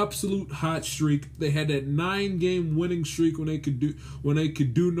on an absolute hot streak. They had that 9-game winning streak when they could do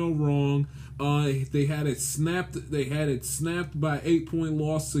no wrong. They had it snapped by 8-point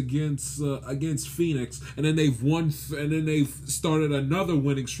loss against Phoenix, and then they've started another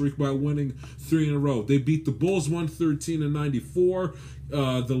winning streak by winning 3 in a row. They beat the Bulls 113-94.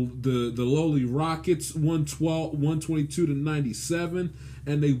 The lowly Rockets 122-97,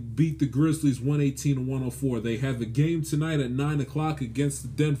 and they beat the Grizzlies 118-104. They have a game tonight at 9:00 against the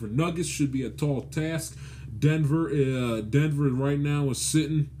Denver Nuggets. Should be a tall task. Denver right now is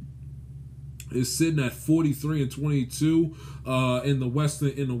sitting at 43-22 in the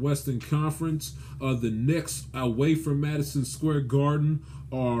Western Conference. The Knicks, away from Madison Square Garden,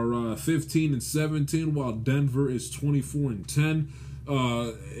 are 15-17, while Denver is 24-10.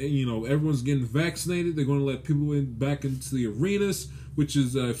 Everyone's getting vaccinated. They're going to let people back into the arenas, which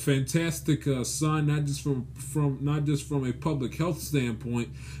is a fantastic sign, not just from a public health standpoint,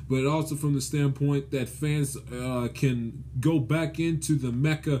 but also from the standpoint that fans can go back into the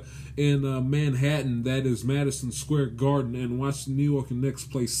Mecca in Manhattan, that is Madison Square Garden, and watch the New York Knicks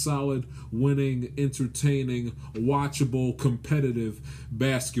play solid, winning, entertaining, watchable, competitive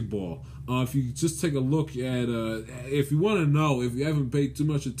basketball. If you just take a look at, if you want to know, if you haven't paid too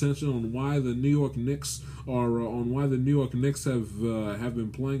much attention on why the New York Knicks have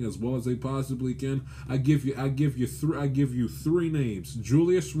been playing as well as they possibly can, I give you 3 names: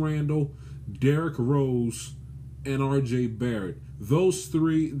 Julius Randle, Derrick Rose, and R.J. Barrett. These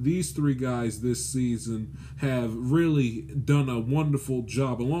three guys this season have really done a wonderful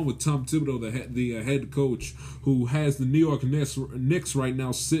job, along with Tom Thibodeau, the head coach, who has the New York Knicks right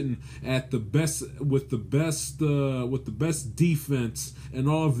now sitting at the best with the best defense in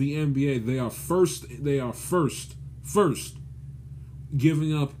all of the NBA. They are first,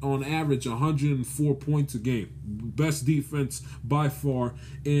 giving up on average 104 points a game. Best defense by far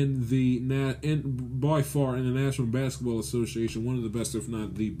in the National Basketball Association, one of the best, if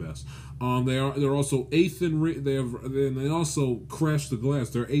not the best. They're also 8th in they also crash the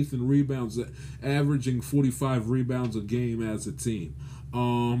glass. They're 8th in rebounds, averaging 45 rebounds a game as a team.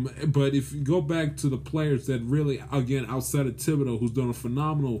 But if you go back to the players that really, again, outside of Thibodeau, who's done a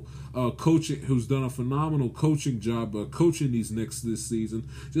phenomenal coaching job coaching these Knicks this season,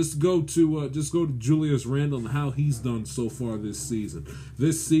 just go to Julius Randle and how he's done so far this season.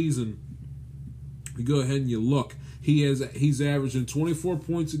 This season, you go ahead and you look. He's averaging 24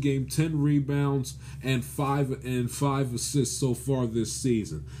 points a game, 10 rebounds, and 5 assists so far this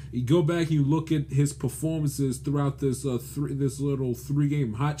season. You go back and you look at his performances throughout this little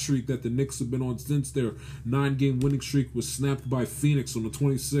 3-game hot streak that the Knicks have been on since their 9-game winning streak was snapped by Phoenix on the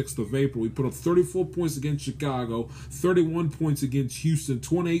 26th of April. He put up 34 points against Chicago, 31 points against Houston,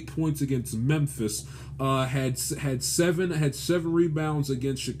 28 points against Memphis, Had seven rebounds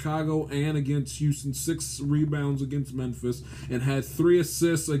against Chicago and against Houston, 6 rebounds against Memphis, and had 3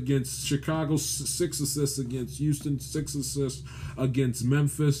 assists against Chicago, 6 assists against Houston, 6 assists against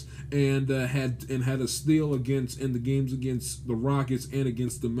Memphis, and had a steal in the games against the Rockets and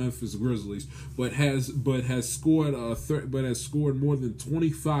against the Memphis Grizzlies. But has scored more than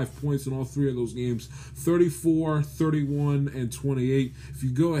 25 points in all 3 of those games, 34, 31, and 28. If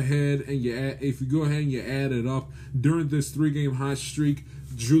you go ahead and you add it up during this 3-game hot streak,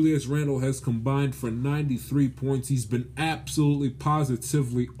 Julius Randle has combined for 93 points. He's been absolutely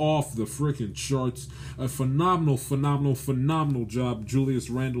positively off the freaking charts. A phenomenal job Julius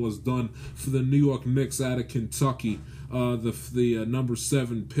Randle has done for the New York Knicks out of Kentucky. The number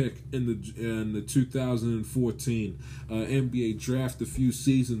 7 pick in the 2014 NBA draft a few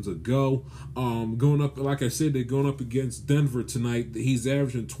seasons ago. Going up, like I said, they're going up against Denver tonight. He's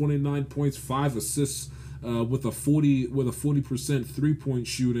averaging 29 points, 5 assists, with a 40% 3-point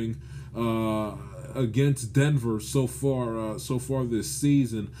shooting against Denver so far this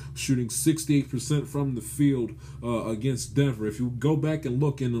season, shooting 68% from the field against Denver. If you go back and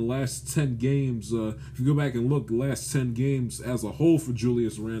look in the last 10 games, the last 10 games as a whole for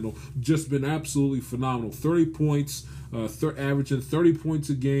Julius Randle, just been absolutely phenomenal. 30 points, averaging 30 points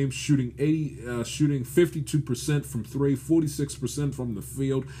a game, shooting 52% from 3, 46% from the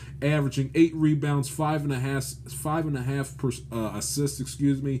field, averaging 8 rebounds, 5.5 assists,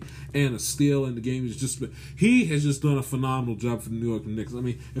 and a steal in the game. He has just done a phenomenal job for the New York Knicks. I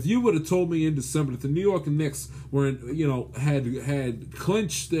mean, if you would have told me in December that the New York Knicks had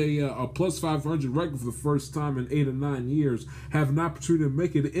clinched a plus 500 record for the first time in 8 or 9 years, have an opportunity to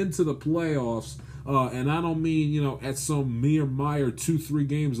make it into the playoffs. And I don't mean, at some mere mire 2-3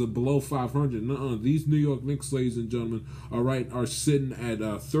 games of below 500. No, these New York Knicks, ladies and gentlemen, are sitting at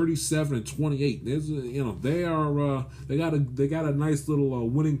 37-28. They got a nice little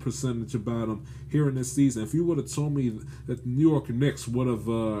winning percentage about them here in this season. If you would have told me that the New York Knicks would have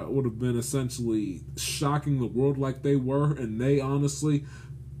been essentially shocking the world like they were, and they honestly,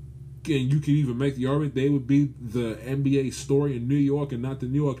 and you can even make the argument they would be the NBA story in New York and not the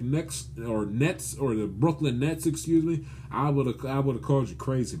New York Nets or the Brooklyn Nets, I would have called you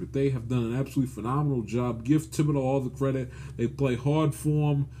crazy. But they have done an absolutely phenomenal job. Give Thibodeau all the credit. They play hard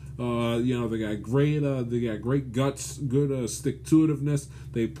for him. They got great guts, good stick-to-itiveness.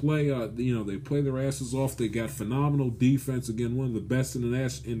 They play their asses off. They got phenomenal defense. Again, one of the best in the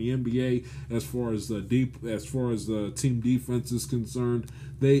NBA as far as the team defense is concerned.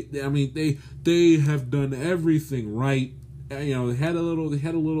 They have done everything right. They had a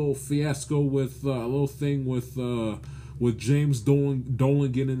little fiasco with with James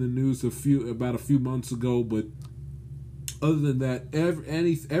Dolan getting in the news about a few months ago, but other than that,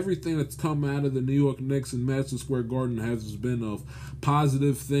 everything that's come out of the New York Knicks and Madison Square Garden has been of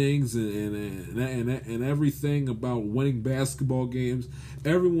positive things and everything about winning basketball games.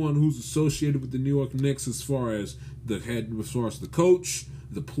 Everyone who's associated with the New York Knicks, as far as the coach,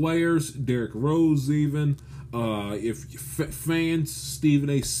 the players, Derrick Rose, even fans, Stephen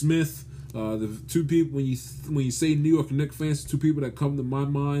A. Smith. The two people, when you say New York Knicks fans, 2 people that come to my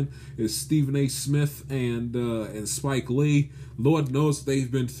mind is Stephen A. Smith and Spike Lee. Lord knows they've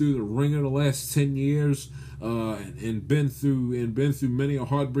been through the ringer the last 10 years, and been through many a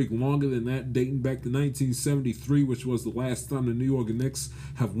heartbreak longer than that, dating back to 1973, which was the last time the New York Knicks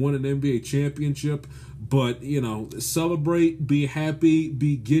have won an NBA championship. But celebrate, be happy,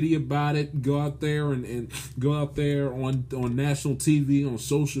 be giddy about it. Go out there and go out there on national TV, on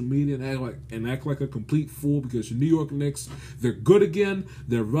social media, and act like a complete fool, because the New York Knicks, they're good again,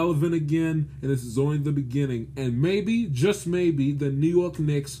 they're relevant again, and this is only the beginning. And maybe, just maybe, the New York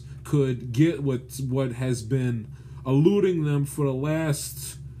Knicks could get what has been eluding them for the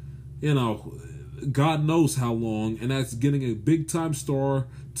last, God knows how long, and that's getting a big time star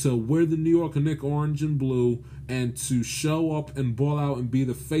to wear the New York Knicks orange and blue and to show up and ball out and be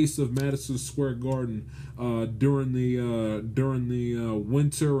the face of Madison Square Garden during the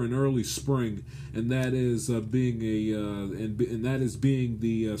winter and early spring, and that is being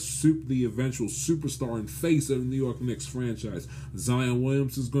the eventual superstar and face of the New York Knicks franchise. Zion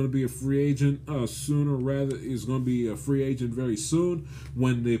Williams is going to be a free agent is going to be a free agent very soon.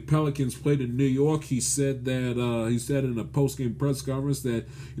 When the Pelicans played in New York, he said in a post-game press conference that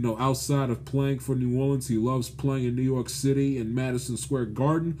outside of playing for New Orleans, he loves playing in New York City and Madison Square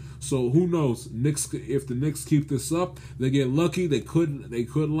Garden. So who knows? If the Knicks keep this up, they get lucky. They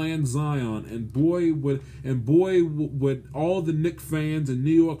could land Zion, and boy would all the Knicks fans in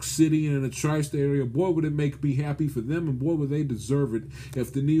New York City and in the tri-state area, boy would it make me happy for them, and boy would they deserve it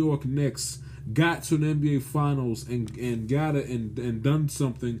if the New York Knicks got to an NBA Finals and got it and done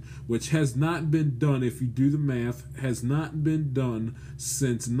something which has not been done, if you do the math, has not been done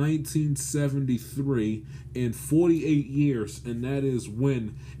since 1973 in 48 years, and that is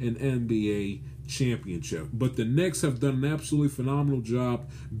win an NBA championship. But the Knicks have done an absolutely phenomenal job.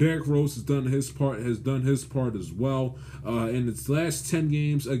 Derrick Rose has done his part as well. In its last 10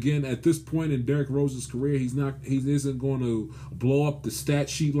 games, again, at this point in Derrick Rose's career, he isn't going to blow up the stat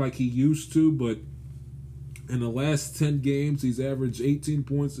sheet like he used to, but in the last 10 games, he's averaged 18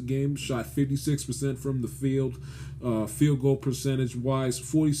 points a game, shot 56% from the field, field goal percentage wise,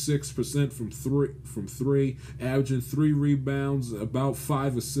 46% from three, averaging 3 rebounds, about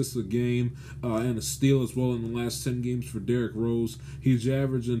 5 assists a game, and a steal as well in the last 10 games for Derrick Rose. He's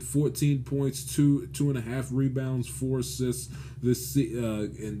averaging 14 points, 2.5 rebounds, 4 assists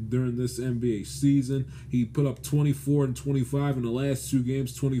during this NBA season. He put up 24 and 25 in the last 2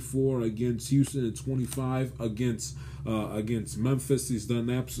 games, 24 against Houston and 25 against Memphis. He's done an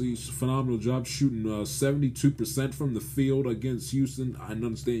absolutely phenomenal job shooting 72% from the field against Houston. I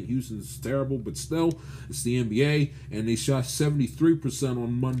understand Houston's terrible, but still, it's the NBA, and they shot 73%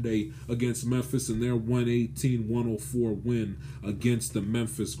 on Monday against Memphis in their 118-104 win against the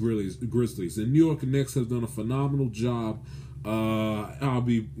Memphis Grizzlies. The New York Knicks have done a phenomenal job.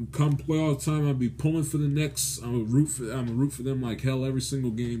 Come playoff time, I'll be pulling for the Knicks. I'm a root for them like hell every single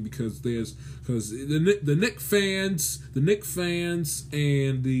game because the Knicks fans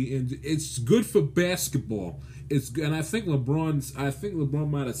and it's good for basketball. And I think LeBron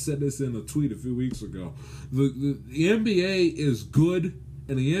might have said this in a tweet a few weeks ago. The NBA is good,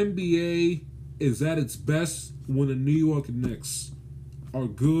 and the NBA is at its best when the New York Knicks are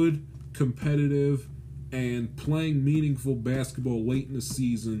good, competitive, and playing meaningful basketball late in the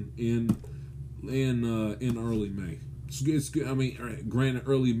season in early May. It's good. I mean, granted,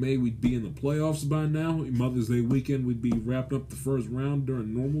 early May we'd be in the playoffs by now. Mother's Day weekend we'd be wrapping up the first round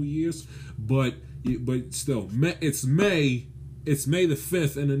during normal years, but still, it's May. It's May the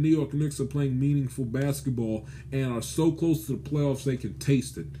 5th, and the New York Knicks are playing meaningful basketball and are so close to the playoffs they can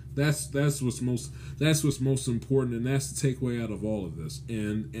taste it. That's what's most important, and that's the takeaway out of all of this.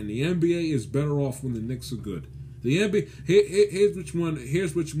 And the NBA is better off when the Knicks are good. The NBA here's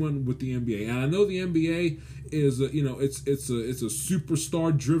which one with the NBA. And I know the NBA is it's a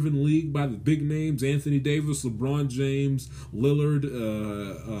superstar driven league by the big names: Anthony Davis, LeBron James, Lillard,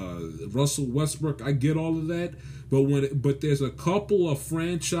 Russell Westbrook. I get all of that. But there's a couple of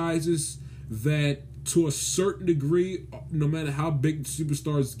franchises that, to a certain degree, no matter how big the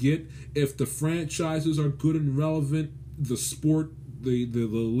superstars get, if the franchises are good and relevant, the sport, the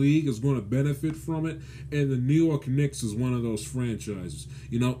league is going to benefit from it. And the New York Knicks is one of those franchises.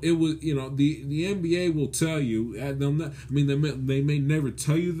 The NBA will tell you. They may never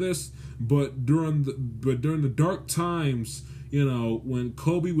tell you this, but during the dark times, when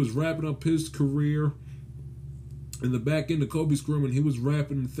Kobe was wrapping up his career. In the back end of Kobe's career, when he was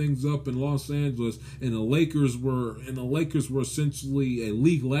wrapping things up in Los Angeles, and the Lakers were essentially a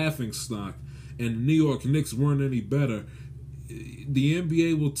league laughingstock, and the New York Knicks weren't any better. The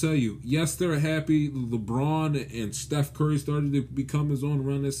NBA will tell you, yes, they're happy. LeBron and Steph Curry started to become his own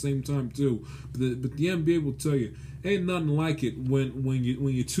around that same time too. But the NBA will tell you, ain't nothing like it when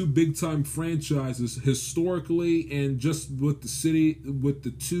you two big time franchises historically, and just with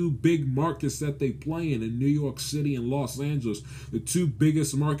the two big markets that they play in New York City and Los Angeles, the two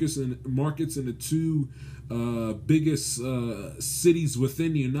biggest markets and the two biggest cities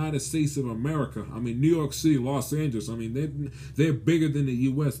within the United States of America. I mean, New York City, Los Angeles. I mean, they're bigger than the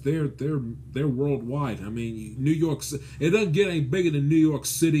U.S. They're worldwide. I mean, New York. It doesn't get any bigger than New York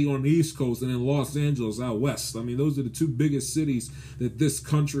City on the East Coast and then Los Angeles out west. I mean, those are the two biggest cities that this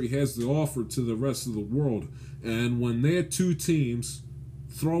country has to offer to the rest of the world. And when their two teams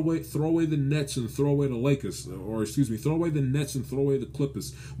throw away the Nets and throw away the Lakers, throw away the Nets and throw away the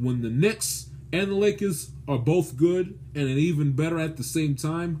Clippers. When the Knicks and the Lakers are both good and even better at the same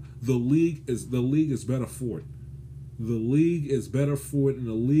time, the league is better for it. The league is better for it, and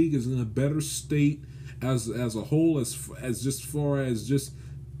the league is in a better state as a whole, as far as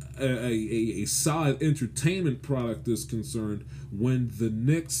a solid entertainment product is concerned, when the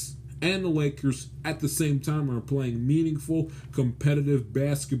Knicks and the Lakers at the same time are playing meaningful, competitive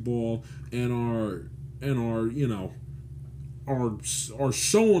basketball and are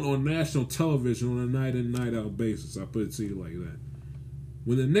shown on national television on a night in, night out basis. I put it to you like that.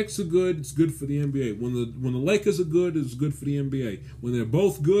 When the Knicks are good, it's good for the NBA. When the Lakers are good, it's good for the NBA. When they're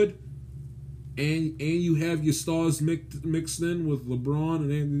both good, and you have your stars mixed in with LeBron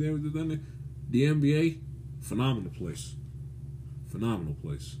and Anthony, the NBA, phenomenal place. Phenomenal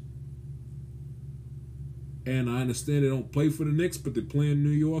place. And I understand they don't play for the Knicks, but they play in New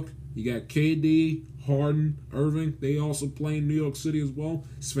York. You got KD, Harden, Irving. They also play in New York City as well.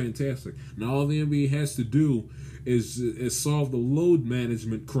 It's fantastic. Now all the NBA has to do is solve the load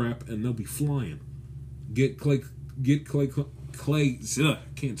management crap, and they'll be flying. Get Clay.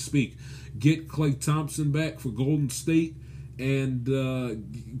 Can't speak. Get Klay Thompson back for Golden State, and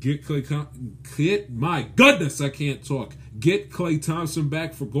get my goodness, I can't talk. Get Klay Thompson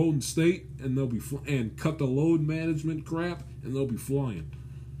back for Golden State, and they'll be and cut the load management crap, and they'll be flying.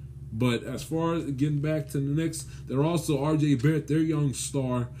 But as far as getting back to the Knicks, they're also R.J. Barrett, their young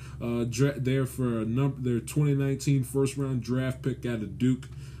star, there for their 2019 first round draft pick out of Duke.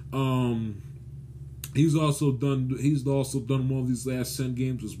 He's also done well these last 10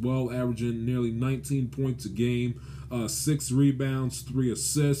 games as well, averaging nearly 19 points a game, 6 rebounds, 3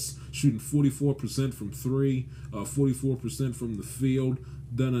 assists, shooting 44% from 3, 44% from the field.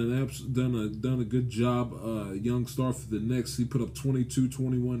 Done a good job. Young star for the Knicks. He put up 22,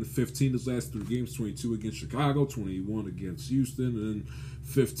 21, and 15 his last 3 games. 22 against Chicago, 21 against Houston, and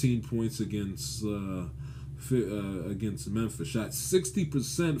 15 points against Memphis. Shot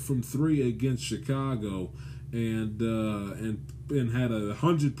 60% from 3 against Chicago, and had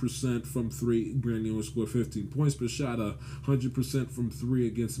 100% from 3. Granted, he only scored 15 points, but shot 100% from 3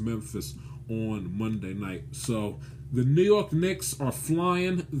 against Memphis on Monday night. So the New York Knicks are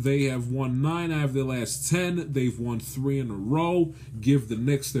flying. They have won 9 out of their last 10. They've won 3 in a row. Give the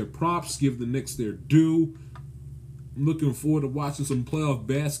Knicks their props. Give the Knicks their due. I'm looking forward to watching some playoff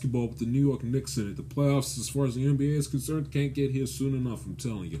basketball with the New York Knicks in it. The playoffs, as far as the NBA is concerned, can't get here soon enough, I'm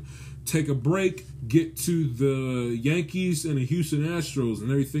telling you. Take a break, get to the Yankees and the Houston Astros and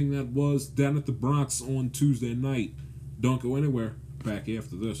everything that was down at the Bronx on Tuesday night. Don't go anywhere. Back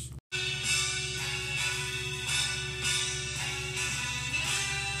after this.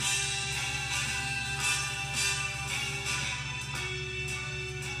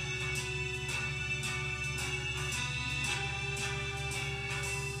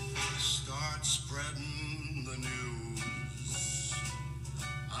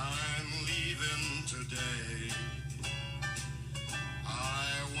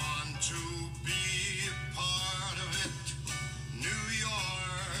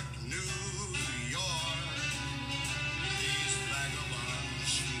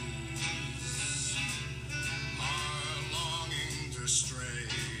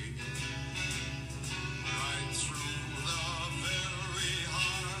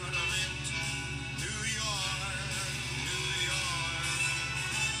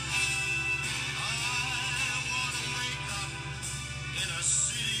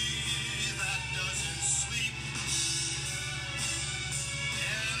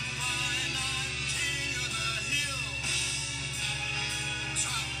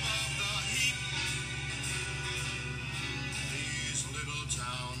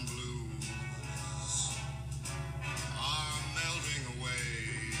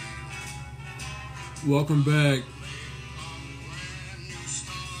 Welcome back.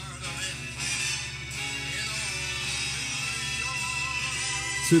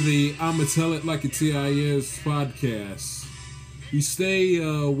 To the I'ma Tell It Like It T.I.S. podcast. We stay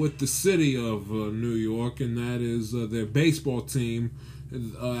with the city of New York, and that is their baseball team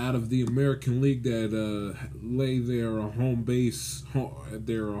out of the American League that lay their home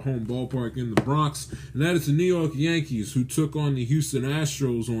ballpark in the Bronx, and that is the New York Yankees, who took on the Houston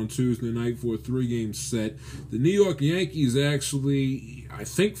Astros on Tuesday night for a 3-game set. The New York Yankees actually, I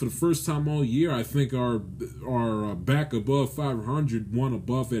think for the first time all year, I think are back above 500, one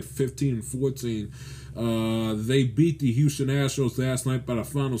above at 15-14. They beat the Houston Astros last night by the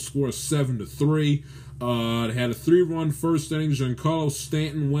final score of 7-3. They had a 3-run first inning. Giancarlo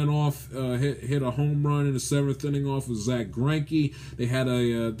Stanton went off, hit a home run in the 7th inning off of Zach Greinke.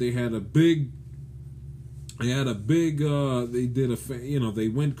 They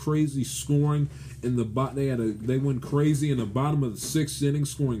went crazy scoring in the they went crazy in the bottom of the 6th inning,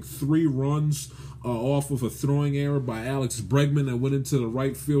 scoring 3 runs off of a throwing error by Alex Bregman that went into the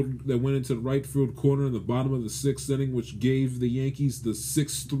right field corner in the bottom of the 6th inning, which gave the Yankees the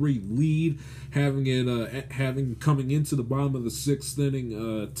 6-3 lead, having coming into the bottom of the 6th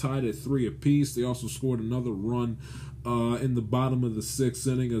inning tied at 3 apiece. They also scored another run in the bottom of the 6th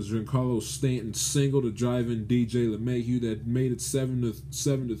inning as Giancarlo Stanton singled to drive in DJ LeMahieu that made it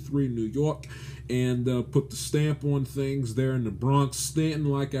 7-3 New York, and put the stamp on things there in the Bronx. Stanton,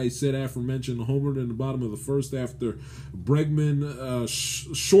 like I said, aforementioned, homered in the bottom of the 1st after Bregman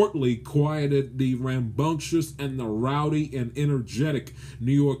shortly quieted the rambunctious and the rowdy and energetic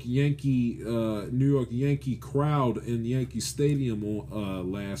New York Yankee crowd in Yankee Stadium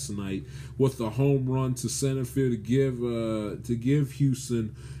last night with a home run to center field to give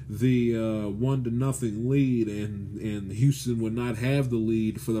Houston the 1-0 lead, and Houston would not have the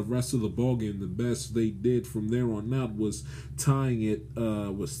lead for the rest of the ballgame. The best they did from there on out was tying it at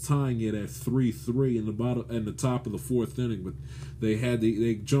 3-3 in the top of the 4th inning. But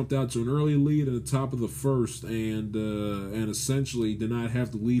they jumped out to an early lead in the top of the 1st, and essentially did not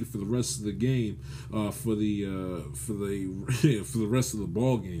have the lead for the rest of the game for the rest of the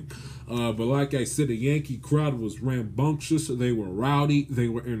ball game. But like I said, the Yankee crowd was rambunctious. They were rowdy. They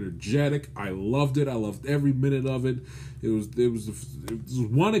were energetic. I loved it. I loved every minute of it. It was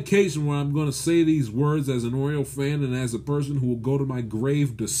one occasion where I'm going to say these words as an Oriole fan and as a person who will go to my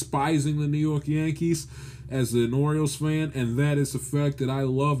grave despising the New York Yankees as an Orioles fan, and that is the fact that I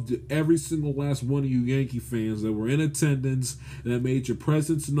loved every single last one of you Yankee fans that were in attendance, that made your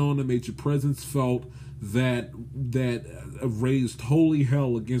presence known, that made your presence felt, that raised holy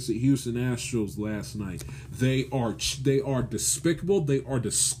hell against the Houston Astros last night. They are despicable. They are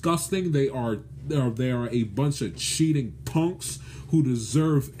disgusting. They are a bunch of cheating punks who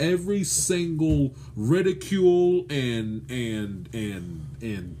deserve every single ridicule and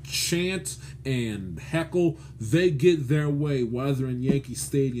chant and heckle they get their way while they're in Yankee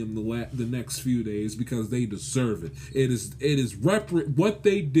Stadium the next few days, because they deserve it. What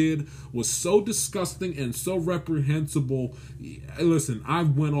they did was so disgusting and so reprehensible. Listen, I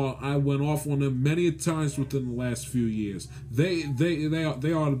went off on them many a times within the last few years. They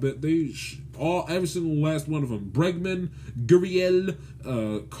are a bit. Every single last one of them. Bregman, Gurriel,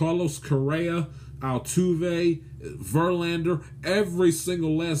 Carlos Correa, Altuve, Verlander, every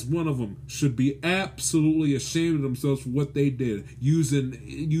single last one of them should be absolutely ashamed of themselves for what they did,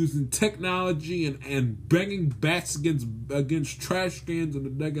 using technology and banging bats against trash cans in the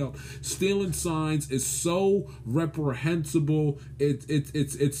dugout, stealing signs is so reprehensible.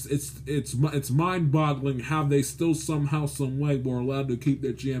 It's mind-boggling how they still somehow, some way were allowed to keep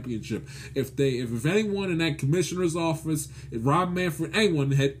their championship. If anyone in that commissioner's office, if Rob Manfred,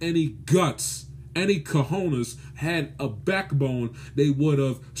 anyone had any guts, any cojones, had a backbone, they would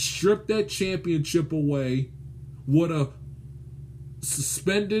have stripped that championship away, would have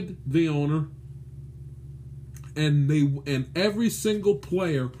suspended the owner, and every single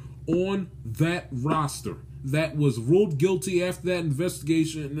player on that roster that was ruled guilty after that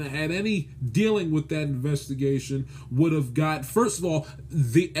investigation and had any dealing with that investigation would have got, first of all,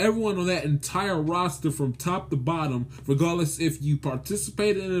 everyone on that entire roster from top to bottom, regardless if you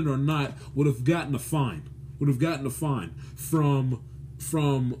participated in it or not, would have gotten a fine. From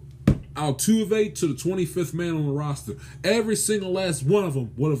Altuve to the 25th man on the roster. Every single last one of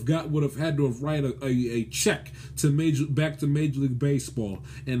them would have had to have write a check back to Major League Baseball.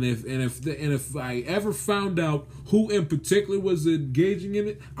 And if I ever found out who in particular was engaging in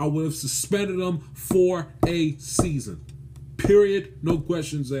it, I would have suspended them for a season. Period. No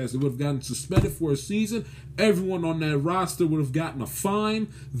questions asked. They would have gotten suspended for a season. Everyone on that roster would have gotten a fine.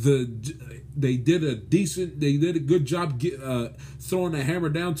 They did a good job throwing the hammer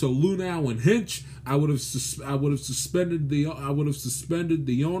down to Lunau and Hinch. I would have suspended the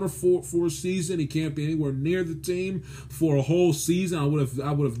owner for a season. He can't be anywhere near the team for a whole season. I would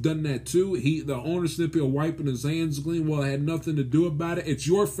have done that too. The owner simply wiping his hands clean. Well, I had nothing to do about it. It's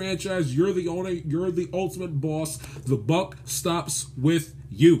your franchise. You're the owner. You're the ultimate boss. The buck stops with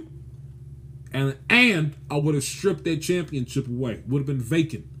you. And I would have stripped that championship away. Would have been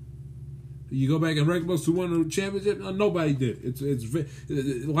vacant. You go back and rank most who won the championship. No, nobody did. It's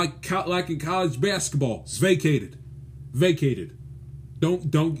like in college basketball. It's vacated.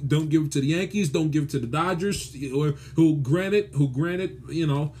 Don't give it to the Yankees. Don't give it to the Dodgers. Who granted, you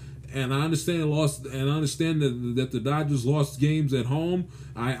know. And I understand that the Dodgers lost games at home.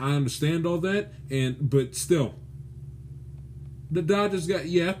 I understand all that. But still, the Dodgers got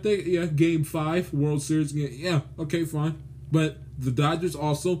Game 5 World Series game. Yeah, okay, fine. But the Dodgers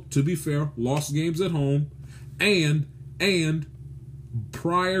also, to be fair, lost games at home, and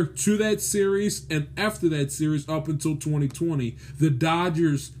prior to that series and after that series up until 2020, the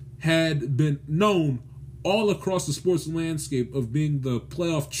Dodgers had been known all across the sports landscape of being the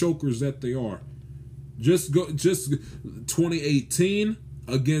playoff chokers that they are. Just 2018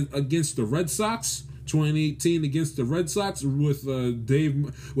 against the Red Sox, 2018 against the Red Sox with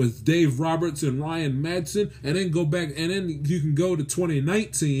Dave Roberts and Ryan Madson, and then go back, and then you can go to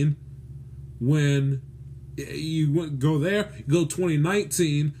 2019 when you go there. You go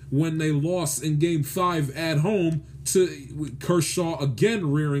 2019 when they lost in Game 5 at home to Kershaw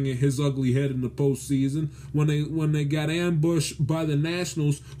again rearing his ugly head in the postseason when they got ambushed by the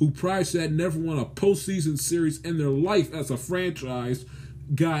Nationals, who prior to that never won a postseason series in their life as a franchise,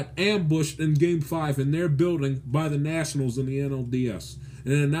 got ambushed in Game 5 in their building by the Nationals in the NLDS.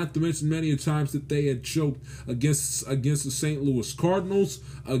 And then not to mention many times that they had choked against the St. Louis Cardinals,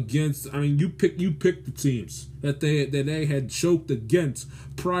 you pick the teams that they had choked against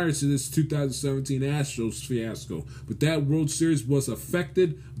prior to this 2017 Astros fiasco. But that World Series was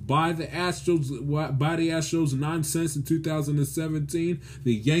affected by the Astros nonsense in 2017.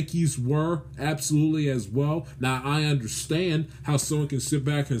 The Yankees were absolutely as well. Now I understand how someone can sit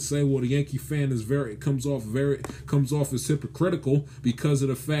back and say, well, the Yankee fan comes off as hypocritical because of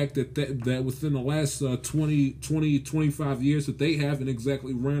the fact that within the last 25 years that they haven't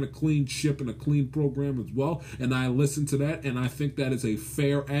exactly ran a clean ship and a clean program as well. And I listen to that, and I think that is a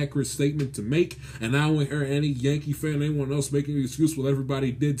fair, accurate statement to make. And I don't hear any Yankee fan, anyone else making an excuse, well, everybody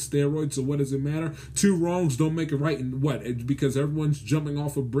did steroids, so what does it matter? Two wrongs don't make it right. And what? Because everyone's jumping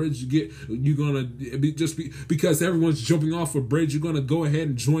off a bridge, because everyone's jumping off a bridge, you're gonna go ahead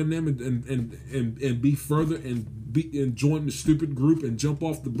and join them and be further and join the stupid group and jump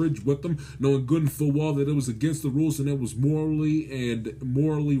off the bridge with them, knowing good and full well that it was against the rules and it was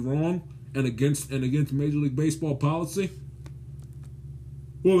morally wrong and against Major League Baseball policy.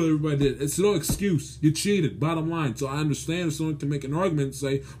 Well, everybody did. It's no excuse. You cheated. Bottom line. So I understand if someone can make an argument and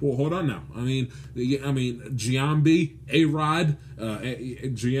say, "Well, hold on now." Giambi, A-Rod,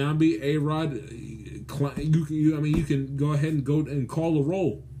 you can go ahead and call a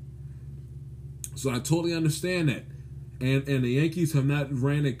roll. So I totally understand that. And the Yankees have not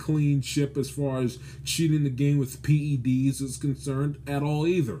ran a clean ship as far as cheating the game with PEDs is concerned at all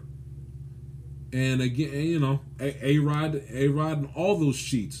either. And again, A-Rod and all those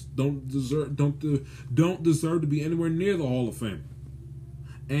cheats don't deserve to be anywhere near the Hall of Fame.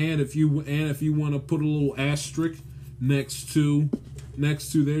 And if you want to put a little asterisk next to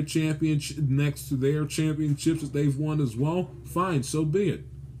their championships that they've won as well, fine, so be it.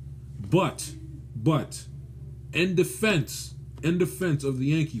 But in defense of the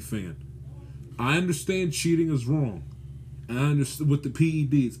Yankee fan, I understand cheating is wrong. And I understand with the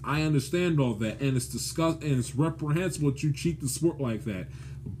PEDs, I understand all that, and it's disgusting and it's reprehensible that you cheat the sport like that.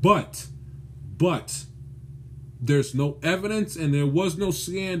 But there's no evidence, and there was no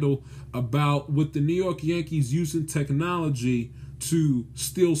scandal about with the New York Yankees using technology to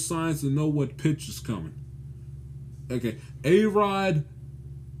steal signs to know what pitch is coming. Okay, A-Rod,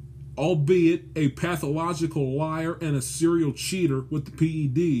 albeit a pathological liar and a serial cheater with the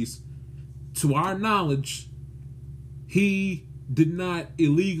PEDs, to our knowledge, he did not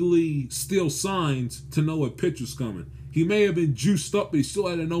illegally steal signs to know what pitch was coming. He may have been juiced up, but he still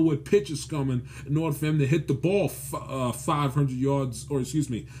had to know what pitch is coming in order for him to hit the ball 500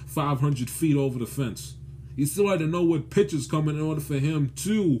 feet over the fence. He still had to know what pitch is coming in order for him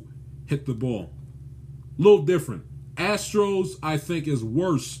to hit the ball. A little different. Astros, I think, is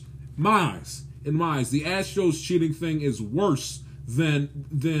worse. In my eyes, the Astros cheating thing is worse than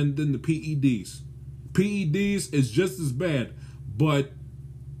the PEDs. PEDs is just as bad, but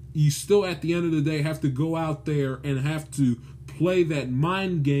you still at the end of the day have to go out there and have to play that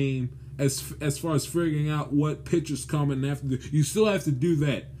mind game as far as figuring out what pitch is coming. You still have to do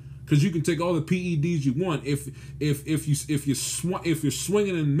that, because you can take all the PEDs you want. If you're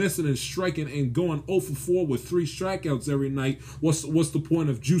swinging and missing and striking and going 0 for 4 with 3 strikeouts every night, what's the point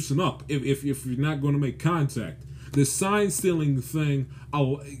of juicing up if you're not going to make contact? The sign stealing thing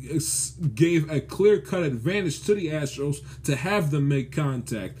gave a clear-cut advantage to the Astros to have them make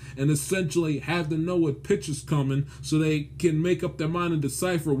contact and essentially have them know what pitch is coming so they can make up their mind and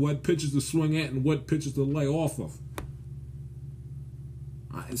decipher what pitches to swing at and what pitches to lay off of.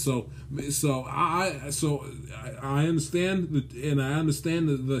 So I understand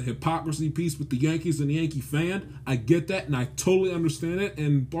the hypocrisy piece with the Yankees and the Yankee fan. I get that, and I totally understand it.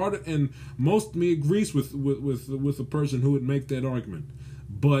 And most of me agrees with the person who would make that argument.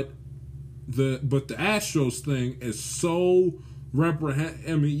 But the Astros thing is so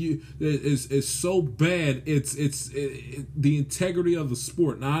it's so bad. It's the integrity of the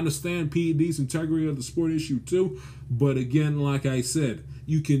sport. Now I understand PED's integrity of the sport issue too, but again, like I said,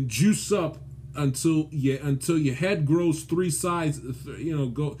 you can juice up until your head grows 3 sizes.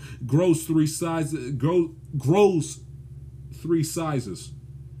 Grows 3 sizes.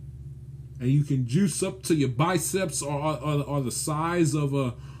 and you can juice up till your biceps are the size of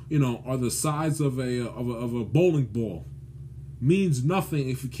a bowling ball. Means nothing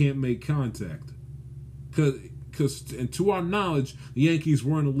if you can't make contact. Because, and to our knowledge, the Yankees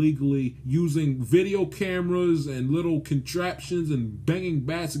weren't illegally using video cameras and little contraptions and banging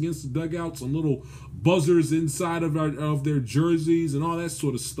bats against the dugouts and little buzzers inside of their jerseys and all that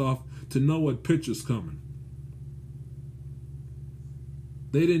sort of stuff to know what pitch is coming.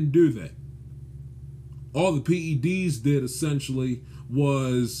 They didn't do that. All the PEDs did essentially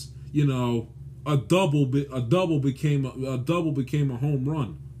was, a double became a home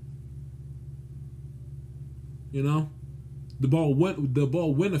run. The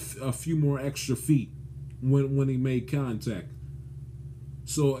ball went a few more extra feet when he made contact.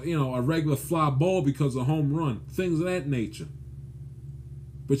 So, a regular fly ball becomes a home run, things of that nature.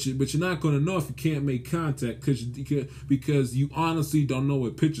 But you're not going to know if you can't make contact because you honestly don't know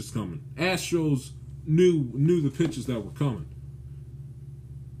what pitch is coming. Astros knew the pitches that were coming.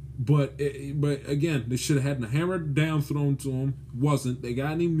 But again, they should have had a hammer down thrown to them. Wasn't. They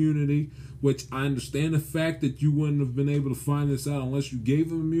got an immunity, which I understand the fact that you wouldn't have been able to find this out unless you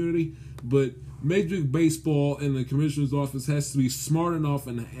gave them immunity. But Major League Baseball and the commissioner's office has to be smart enough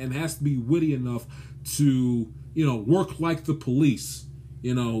and has to be witty enough to work like the police.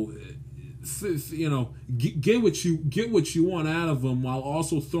 Get what you want out of them while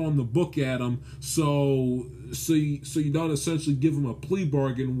also throwing the book at them. So you don't essentially give them a plea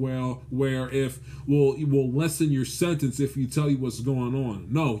bargain where you will lessen your sentence if you tell you what's going on.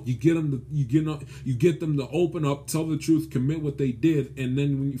 No, you get them to open up, tell the truth, commit what they did, and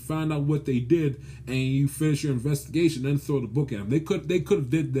then when you find out what they did and you finish your investigation, then throw the book at them. They could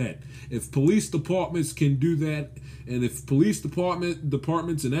have did that. If police departments can do that, and if police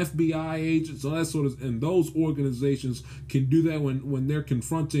departments and FBI agents, all that sort of, and those organizations can do that when they're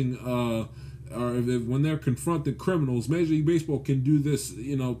confronting when they're confronting criminals, Major League Baseball can do this,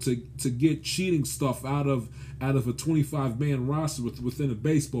 to get cheating stuff out of a 25-man roster within a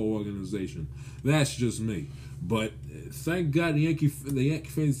baseball organization. That's just me. But thank God the Yankee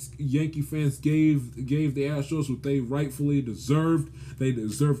fans gave the Astros what they rightfully deserved. They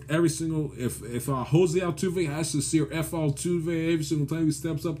deserved every single. If Jose Altuve has to see F. Altuve every single time he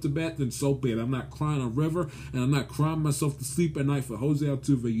steps up to bat, then so be it. I'm not crying a river, and I'm not crying myself to sleep at night for Jose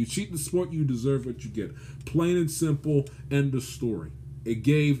Altuve. You cheat the sport, you deserve what you get. Plain and simple. End of story. It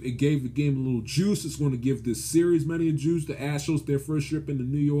gave the game a little juice. It's going to give this series many a juice. The Astros, their first trip into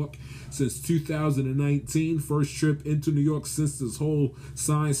New York since 2019. First trip into New York since this whole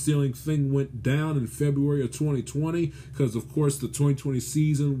sign-stealing thing went down in February of 2020. Because, of course, the 2020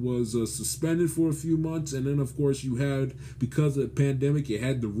 season was suspended for a few months. And then, of course, because of the pandemic, you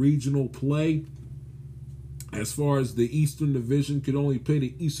had the regional play. As far as the Eastern Division could only play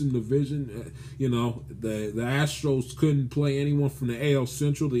the Eastern Division, the Astros couldn't play anyone from the AL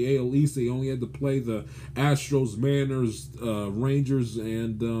Central, the AL East. They only had to play the Astros, Mariners, Rangers,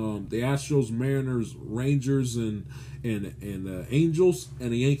 and the Astros, Mariners, Rangers, and Angels.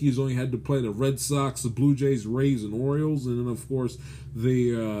 And the Yankees only had to play the Red Sox, the Blue Jays, Rays, and Orioles. And then, of course,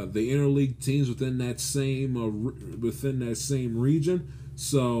 the interleague teams within that same region.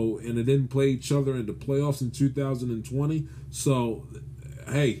 So, and they didn't play each other in the playoffs in 2020. So,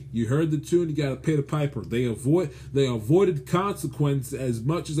 hey, you heard the tune, you got to pay the piper. They avoided consequence as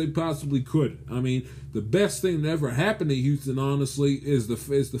much as they possibly could. I mean, the best thing that ever happened to Houston, honestly, is the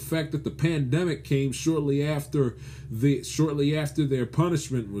fact that the pandemic came shortly after their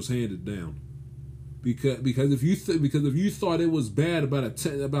punishment was handed down. Because if you thought it was bad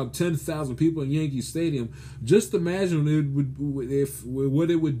about 10,000 people in Yankee Stadium, just imagine what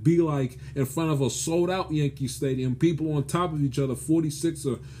it would be like in front of a sold out Yankee Stadium, people on top of each other, 46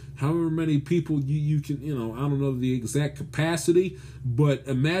 or however many people you can, I don't know the exact capacity, but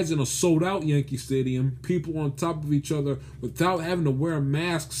imagine a sold out Yankee Stadium, people on top of each other without having to wear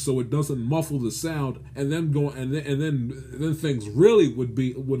masks so it doesn't muffle the sound, and then then things really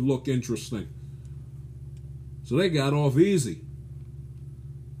would look interesting. So they got off easy.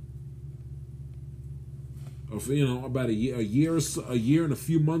 About a year and a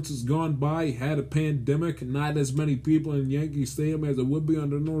few months has gone by. Had a pandemic. Not as many people in Yankee Stadium as it would be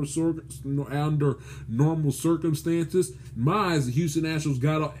under normal circumstances. In my eyes, the Houston Astros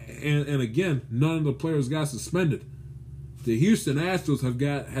got, and again, none of the players got suspended. The Houston Astros have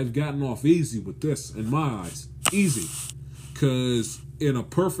gotten off easy with this. In my eyes, easy, because in a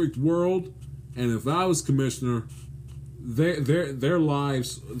perfect world. And if I was commissioner, their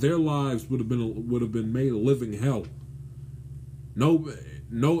lives would have been made a living hell. No,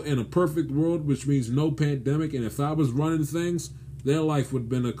 in a perfect world, which means no pandemic. And if I was running things, their life would have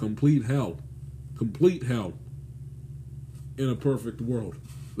been a complete hell in a perfect world.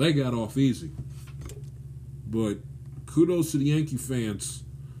 They got off easy. But kudos to the Yankee fans,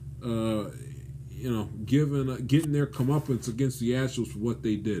 getting their comeuppance against the Astros for what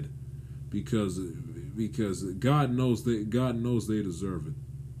they did, because God knows they deserve it.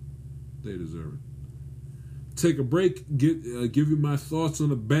 They deserve it. Take a break. Give you my thoughts on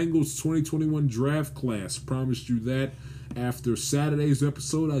the Bengals 2021 draft class. Promised you that. After Saturday's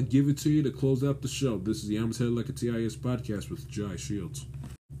episode, I'll give it to you to close out the show. This is the I'm Headed Like a TIS podcast with Jai Shields.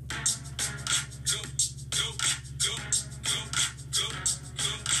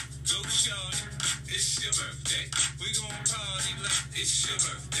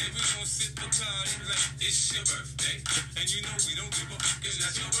 It's your birthday, and you know we don't give up, cause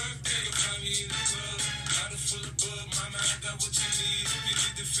that's your birthday. You'll find me in the club, bottle full of bug. Mama, I got what you need if you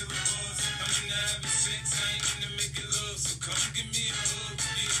need to feel the buzz. I'm into having sex, I ain't into making love, so come give me a hug.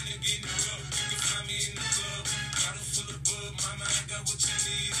 Get in and getting rough, you can find me in the club, bottle full of bug. Mama, I got what you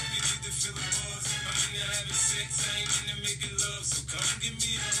need if you need to feel the buzz. I'm into having sex, I ain't into making love, so come give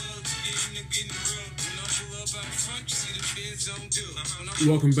me a hug. Get in and getting rough. When I pull up out front, you see the Benz on do.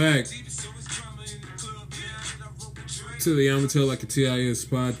 Welcome back to the I'm Tell Like a TIS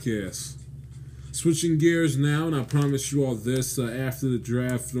podcast. Switching gears now, and I promised you all this after the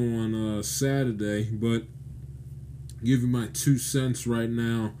draft on Saturday, but give you my 2 cents right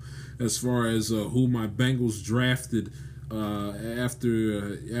now as far as who my Bengals drafted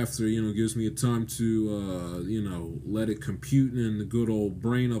after gives me a time to let it compute in the good old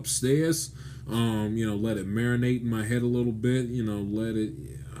brain upstairs. Let it marinate in my head a little bit. Let it.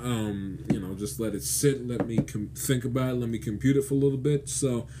 Just let it sit, let me think about it, let me compute it for a little bit.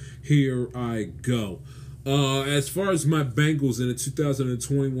 So here I go. As far as my Bengals in the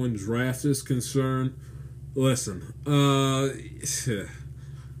 2021 draft is concerned, listen, I'm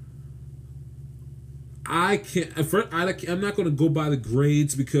not going to go by the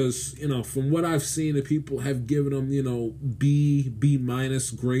grades because, from what I've seen, the people have given them, B minus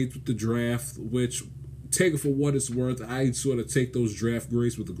grades with the draft, which, take it for what it's worth. I sort of take those draft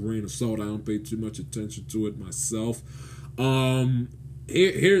grades with a grain of salt. I don't pay too much attention to it myself.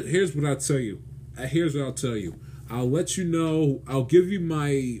 Here's what I'll tell you. I'll let you know. I'll give you my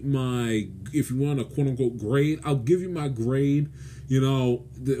if you want a quote unquote grade, I'll give you my grade.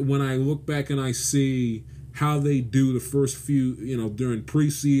 When I look back and I see how they do the first few, during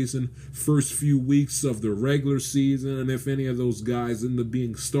preseason, first few weeks of the regular season, and if any of those guys end up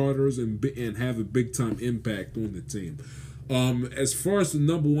being starters and have a big time impact on the team. As far as the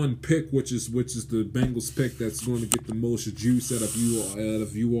number 1 pick, which is the Bengals pick that's going to get the most juice out of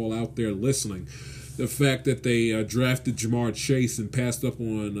you all out there listening, the fact that they drafted Jamar Chase and passed up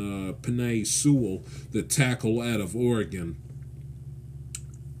on Penei Sewell, the tackle out of Oregon.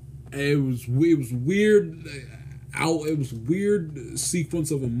 It was weird. It was weird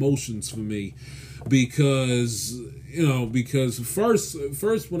sequence of emotions for me because first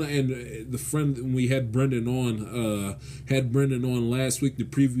when we had Brendan on last week to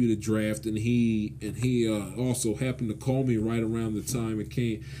preview the draft, and he also happened to call me right around when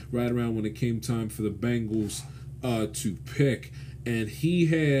it came time for the Bengals to pick, and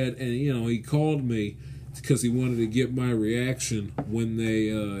he called me because he wanted to get my reaction when they,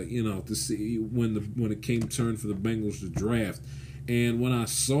 to see when it came turn for the Bengals to draft. And when I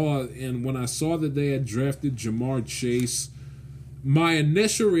saw that they had drafted Jamar Chase, my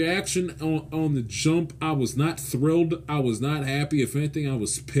initial reaction on the jump, I was not thrilled. I was not happy. If anything, I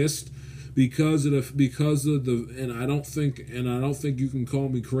was pissed because of the. And I don't think you can call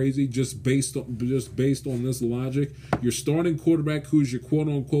me crazy just based on this logic. Your starting quarterback, who's your quote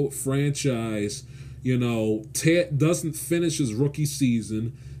unquote franchise, doesn't finish his rookie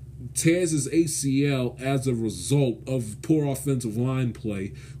season, tears his ACL as a result of poor offensive line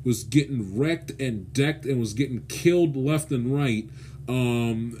play, was getting wrecked and decked and was getting killed left and right.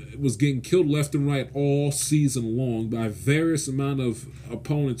 All season long by various amount of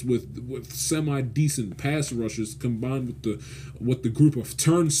opponents with semi-decent pass rushers combined with the group of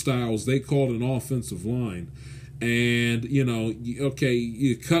turnstiles they called an offensive line. And,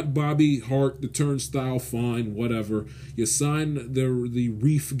 you cut Bobby Hart, the turnstile, fine, whatever. You sign the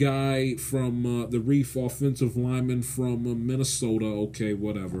Reef guy from the Reef offensive lineman from Minnesota, okay,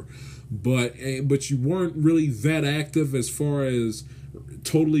 whatever. But you weren't really that active as far as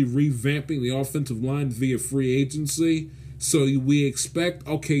totally revamping the offensive line via free agency. So we expect,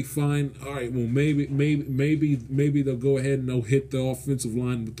 okay, fine, all right, well, maybe they'll go ahead and they'll hit the offensive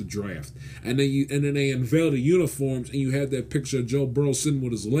line with the draft, and then they unveil the uniforms, and you have that picture of Joe Burrow sitting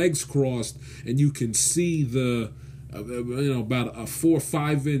with his legs crossed, and you can see the about a 4 or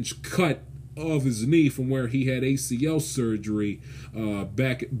 5 inch cut of his knee from where he had ACL surgery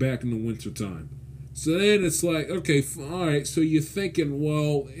back in the wintertime. So then it's like, okay, all right. So you're thinking,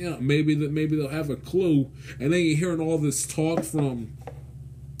 well, maybe they'll have a clue, and then you're hearing all this talk from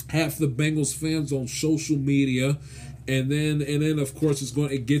half the Bengals fans on social media. And then of course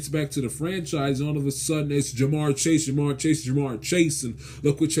it gets back to the franchise. All of a sudden it's Ja'Marr Chase, and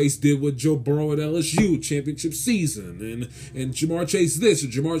look what Chase did with Joe Burrow at LSU championship season, and Ja'Marr Chase this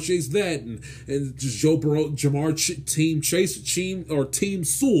and Ja'Marr Chase that, and just Joe Burrow, team Chase, team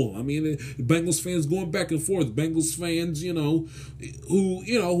Sewell. I mean, the Bengals fans going back and forth. Bengals fans,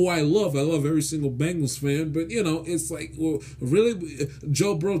 who I love every single Bengals fan, but it's like, well, really,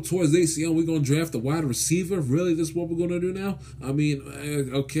 Joe Burrow towards ACL, we're gonna draft a wide receiver? Really, this is what we're going to do now? I mean,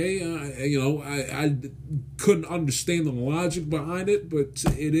 okay, I couldn't understand the logic behind it, but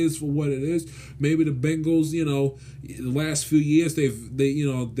it is for what it is. Maybe the Bengals, the last few years they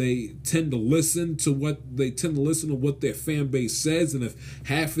tend to listen to what their fan base says, and if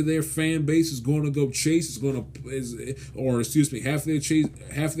half of their fan base is going to go Chase, half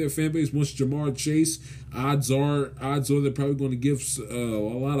their fan base wants Ja'Marr Chase, odds are they're probably going to give a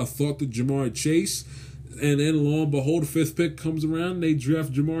lot of thought to Ja'Marr Chase. And then, lo and behold, the 5th pick comes around. They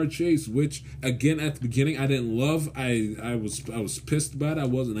draft Ja'Marr Chase, which again at the beginning I didn't love. I was pissed about it. I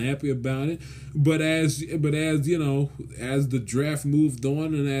wasn't happy about it. But as the draft moved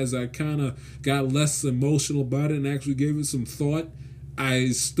on, and as I kind of got less emotional about it and actually gave it some thought,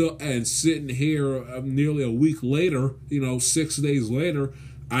 sitting here nearly a week later, 6 days later,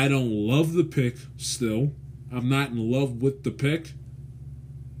 I don't love the pick still. I'm not in love with the pick.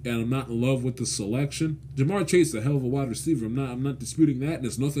 And I'm not in love with the selection. Ja'Marr Chase is a hell of a wide receiver. I'm not disputing that. And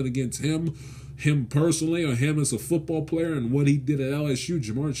there's nothing against him personally, or him as a football player and what he did at LSU.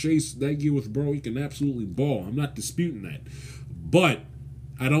 Ja'Marr Chase that year with Burrow, he can absolutely ball. I'm not disputing that. But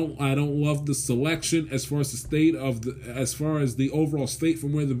I don't love the selection as far as the overall state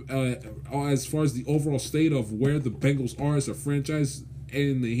from where as far as the overall state of where the Bengals are as a franchise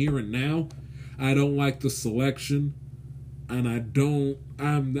in the here and now. I don't like the selection. And I'm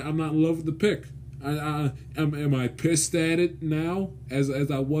not in love with the pick. Am I pissed at it now as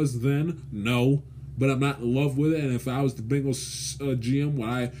I was then? No, but I'm not in love with it. And if I was the Bengals GM, would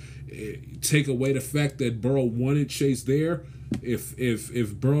I take away the fact that Burrow wanted Chase there? If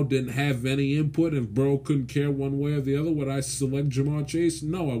Burrow didn't have any input, if Burrow couldn't care one way or the other, would I select Ja'Marr Chase?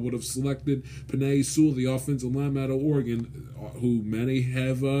 No, I would have selected Penei Sewell, the offensive lineman out of Oregon, who many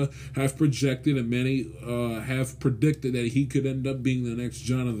have projected and many have predicted that he could end up being the next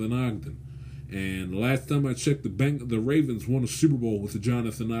Jonathan Ogden. And last time I checked, the Ravens won a Super Bowl with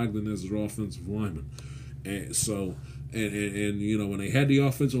Jonathan Ogden as their offensive lineman. And so, and when they had the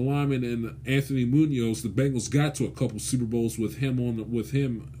offensive lineman and Anthony Munoz, the Bengals got to a couple Super Bowls with him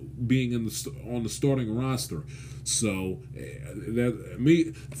being on the starting roster. So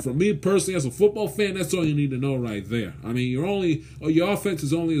for me personally, as a football fan, that's all you need to know right there. I mean, your offense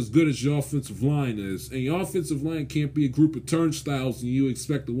is only as good as your offensive line is, and your offensive line can't be a group of turnstiles and you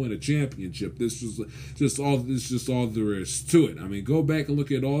expect to win a championship. This is just all there is to it. I mean, go back and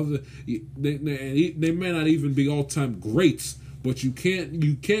look at all they may not even be all-time greats, but you can't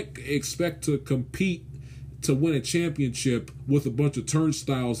expect to compete to win a championship with a bunch of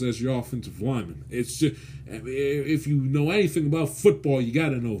turnstiles as your offensive lineman. It's just, if you know anything about football, you got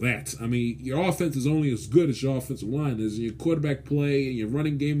to know that. I mean, your offense is only as good as your offensive line is, and your quarterback play and your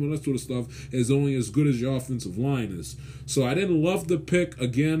running game and that sort of stuff is only as good as your offensive line is. So I didn't love the pick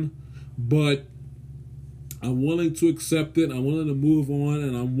again, but I'm willing to accept it. I'm willing to move on,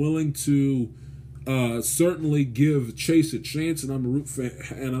 and I'm willing to certainly give Chase a chance, and I'm a root for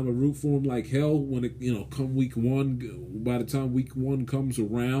him like hell when it come week one. By the time week one comes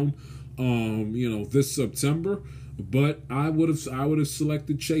around, this September. But I would have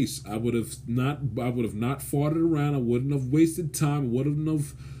selected Chase. I would have not fought it around. I wouldn't have wasted time. I wouldn't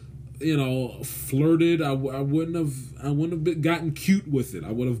have flirted. I wouldn't have gotten cute with it.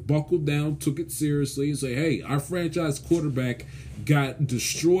 I would have buckled down, took it seriously, and say, hey, our franchise quarterback got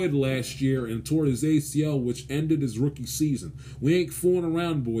destroyed last year and tore his ACL, which ended his rookie season. We ain't fooling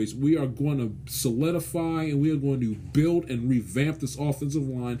around, boys. We are going to solidify and we are going to build and revamp this offensive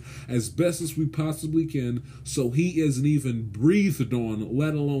line as best as we possibly can, so he isn't even breathed on,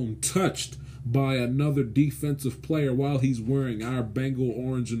 let alone touched, by another defensive player while he's wearing our Bengal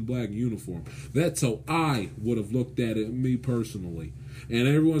orange and black uniform. That's how I would have looked at it, me personally. And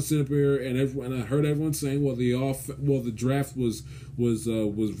everyone's sitting up here, and I heard everyone saying, "Well, the draft was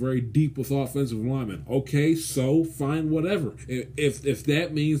very deep with offensive linemen." Okay, so fine, whatever. If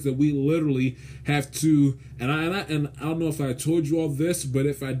that means that we literally have to, and I don't know if I told you all this, but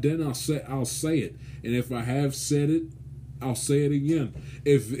if I didn't, I'll say it, and if I have said it, I'll say it again.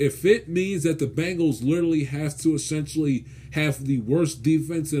 If it means that the Bengals literally have to essentially have the worst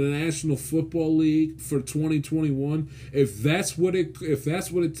defense in the National Football League for 2021, if that's what it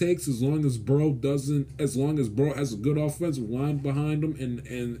takes, as long as Burrow has a good offensive line behind him, and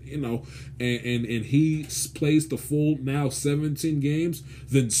he plays the full now 17 games,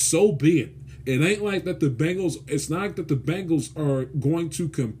 then so be it. It ain't like that the Bengals. It's not like that the Bengals are going to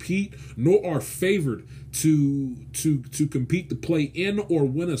compete, nor are favored to compete to play in or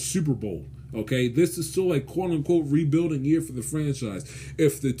win a Super Bowl. Okay, this is still a quote unquote rebuilding year for the franchise.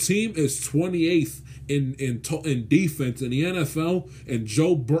 If the team is 28th in defense in the NFL, and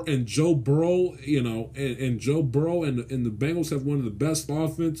Joe Burrow, and Joe Burrow and the Bengals have one of the best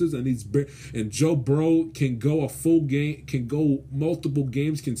offenses, and Joe Burrow can go multiple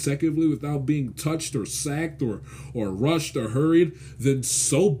games consecutively without being touched or sacked or rushed or hurried, then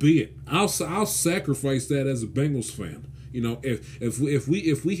so be it. I'll sacrifice that as a Bengals fan.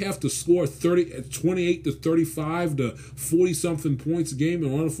 If we have to score 28 to 35 to 40 something points a game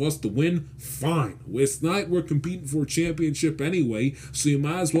in order for us to win, fine. It's not like we're competing for a championship anyway, so you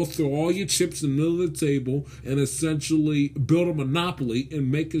might as well throw all your chips in the middle of the table and essentially build a monopoly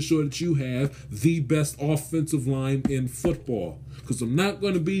in making sure that you have the best offensive line in football. Because I'm not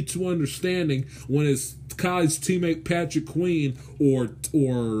going to be too understanding when it's college teammate Patrick Queen or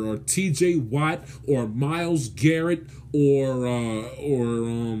T.J. Watt or Myles Garrett or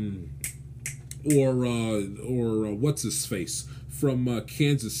what's his face from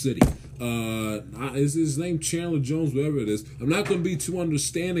Kansas City. Is his name Chandler Jones, whatever it is. I'm not going to be too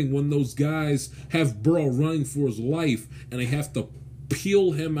understanding when those guys have Burrow running for his life and they have to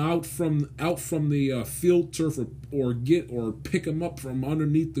peel him out from the field turf or pick him up from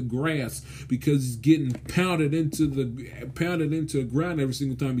underneath the grass because he's getting pounded into the ground every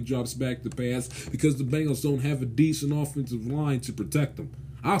single time he drops back to pass because the Bengals don't have a decent offensive line to protect him.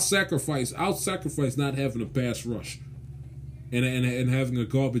 I'll sacrifice not having a pass rush and having a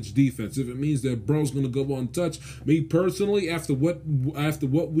garbage defense if it means that Burrow's going to go untouched. Me personally, after what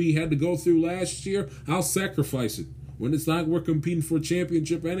we had to go through last year, I'll sacrifice it. When it's not, we're competing for a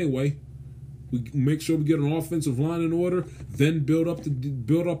championship anyway. We make sure we get an offensive line in order, then build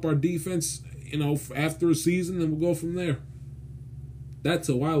up our defense. After a season, then we'll go from there. That's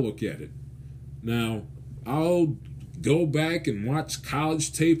how I look at it. Now, I'll go back and watch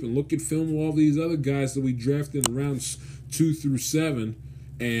college tape and look at film of all these other guys that we drafted in rounds 2 through 7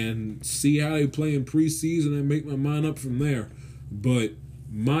 and see how they play in preseason and make my mind up from there. But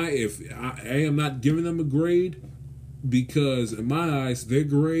if I am not giving them a grade, because in my eyes, their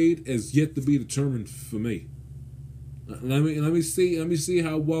grade is yet to be determined for me. Let me see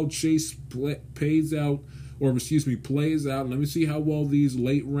how well Chase plays out. Let me see how well these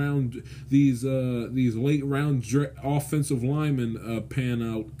late round offensive linemen pan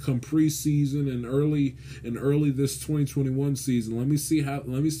out come preseason and early this 2021 season. Let me see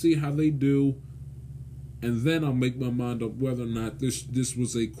how they do. And then I'll make my mind up whether or not this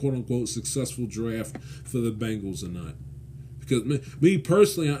was a quote-unquote successful draft for the Bengals or not. Because me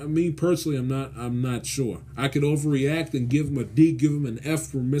personally, I'm not sure. I could overreact and give them a D, give them an F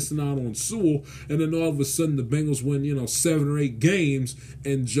for missing out on Sewell, and then all of a sudden the Bengals win, 7 or 8 games,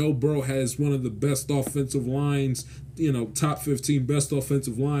 and Joe Burrow has one of the best offensive lines, top 15 best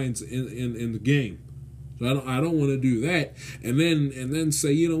offensive lines in the game. So I don't want to do that, and then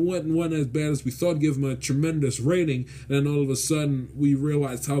say, what, it wasn't as bad as we thought, give them a tremendous rating, and then all of a sudden we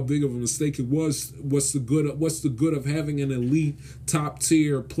realized how big of a mistake it was. What's the good of having an elite, top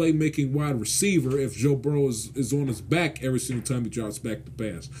tier playmaking wide receiver if Joe Burrow is on his back every single time he drops back to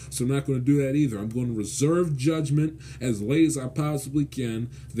pass? So I'm not going to do that either. I'm going to reserve judgment as late as I possibly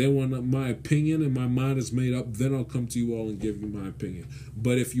can. Then when my opinion and my mind is made up, then I'll come to you all and give you my opinion.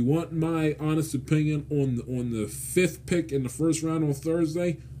 But if you want my honest opinion on the 5th pick in the first round on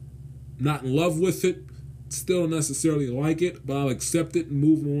Thursday, not in love with it, still don't necessarily like it, but I'll accept it and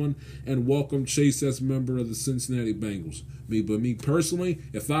move on and welcome Chase as a member of the Cincinnati Bengals. Me personally,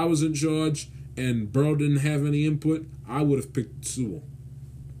 if I was in charge and Burrow didn't have any input, I would have picked Sewell.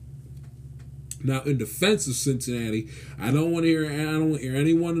 Now, in defense of Cincinnati, I don't want to hear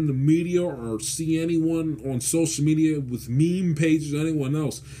anyone in the media or see anyone on social media with meme pages or anyone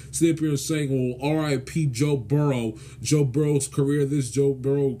else sit up here and saying, well, R.I.P. Joe Burrow, Joe Burrow's career, this, Joe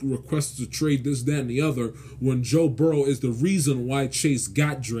Burrow requests a trade, this, that, and the other, when Joe Burrow is the reason why Chase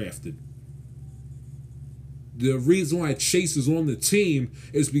got drafted. The reason why Chase is on the team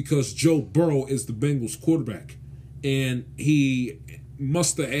is because Joe Burrow is the Bengals quarterback. And he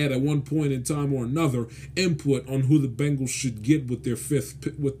must have had at one point in time or another input on who the Bengals should get with their fifth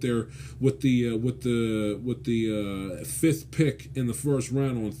pick in the first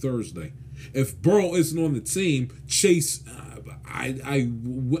round on Thursday. If Burrow isn't on the team, Chase,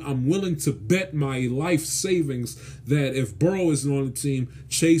 I'm willing to bet my life savings that if Burrow isn't on the team,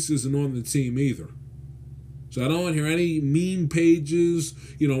 Chase isn't on the team either. So I don't want to hear any meme pages,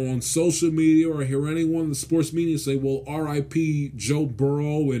 on social media, or hear anyone in the sports media say, well, R.I.P. Joe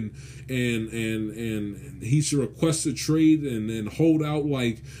Burrow and he should request a trade and hold out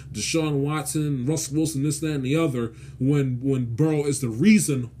like Deshaun Watson, Russell Wilson, this, that, and the other, when Burrow is the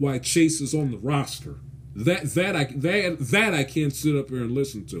reason why Chase is on the roster. That I can't sit up here and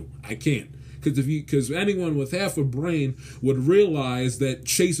listen to. I can't. Because anyone with half a brain would realize that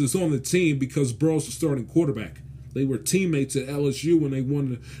Chase is on the team because Burrow's the starting quarterback. They were teammates at LSU when they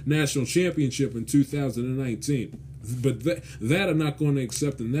won the national championship in 2019. But that I'm not going to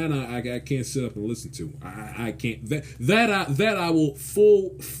accept, and that I can't sit up and listen to. I can't. That I will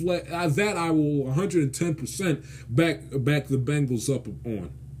 110% back the Bengals up on.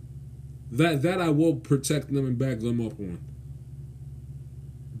 That I will protect them and back them up on.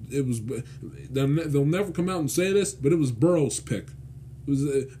 They'll never come out and say this, but it was Burrow's pick.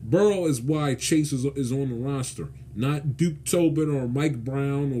 Burrow is why Chase is on the roster, not Duke Tobin or Mike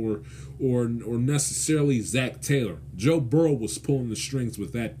Brown or necessarily Zach Taylor. Joe Burrow was pulling the strings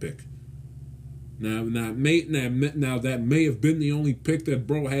with that pick. Now that may have been the only pick that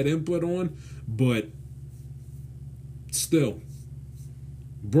Burrow had input on, but still.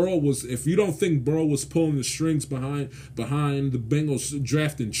 Burrow was. If you don't think Burrow was pulling the strings behind the Bengals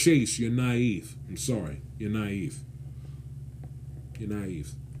drafting Chase, you're naive. I'm sorry, you're naive. You're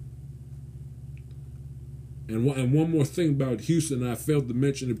naive. And one more thing about Houston, I failed to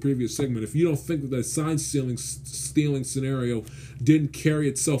mention in the previous segment. If you don't think that the sign stealing scenario didn't carry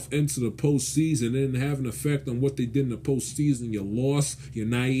itself into the postseason, didn't have an effect on what they did in the postseason, you're lost. You're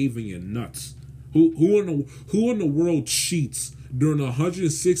naive and you're nuts. Who in the world cheats during a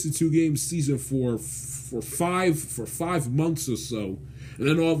 162 game season for 5 months or so, and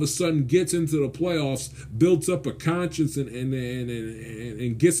then all of a sudden gets into the playoffs, builds up a conscience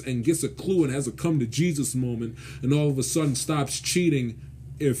and gets a clue and has a come to Jesus moment, and all of a sudden stops cheating?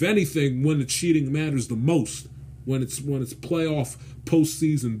 If anything, when the cheating matters the most, when it's playoff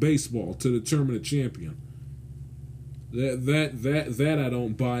postseason baseball to determine a champion. That I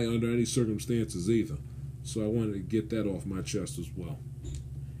don't buy under any circumstances either. So I wanted to get that off my chest as well.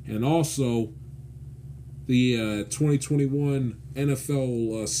 And also, the 2021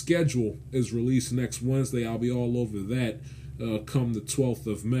 NFL schedule is released next Wednesday. I'll be all over that come the 12th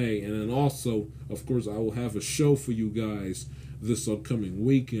of May. And then also, of course, I will have a show for you guys this upcoming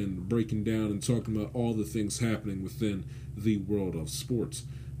weekend, breaking down and talking about all the things happening within the world of sports.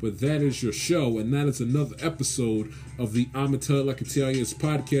 But that is your show, and that is another episode of the I'ma Tell It Like I Tell You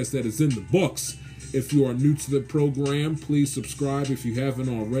podcast that is in the books. If you are new to the program, please subscribe if you haven't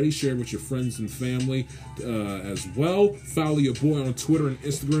already. Share with your friends and family as well. Follow your boy on Twitter and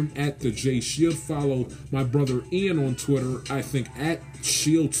Instagram at the J Shield. Follow my brother Ian on Twitter, I think at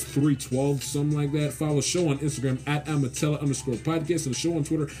Shields312, something like that. Follow the show on Instagram at @Amatelit_podcast and the show on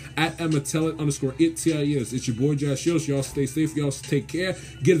Twitter at @Amatelit_ITIS. It's your boy Josh Shields. Y'all stay safe. Y'all take care.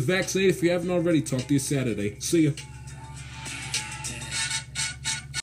 Get vaccinated if you haven't already. Talk to you Saturday. See ya.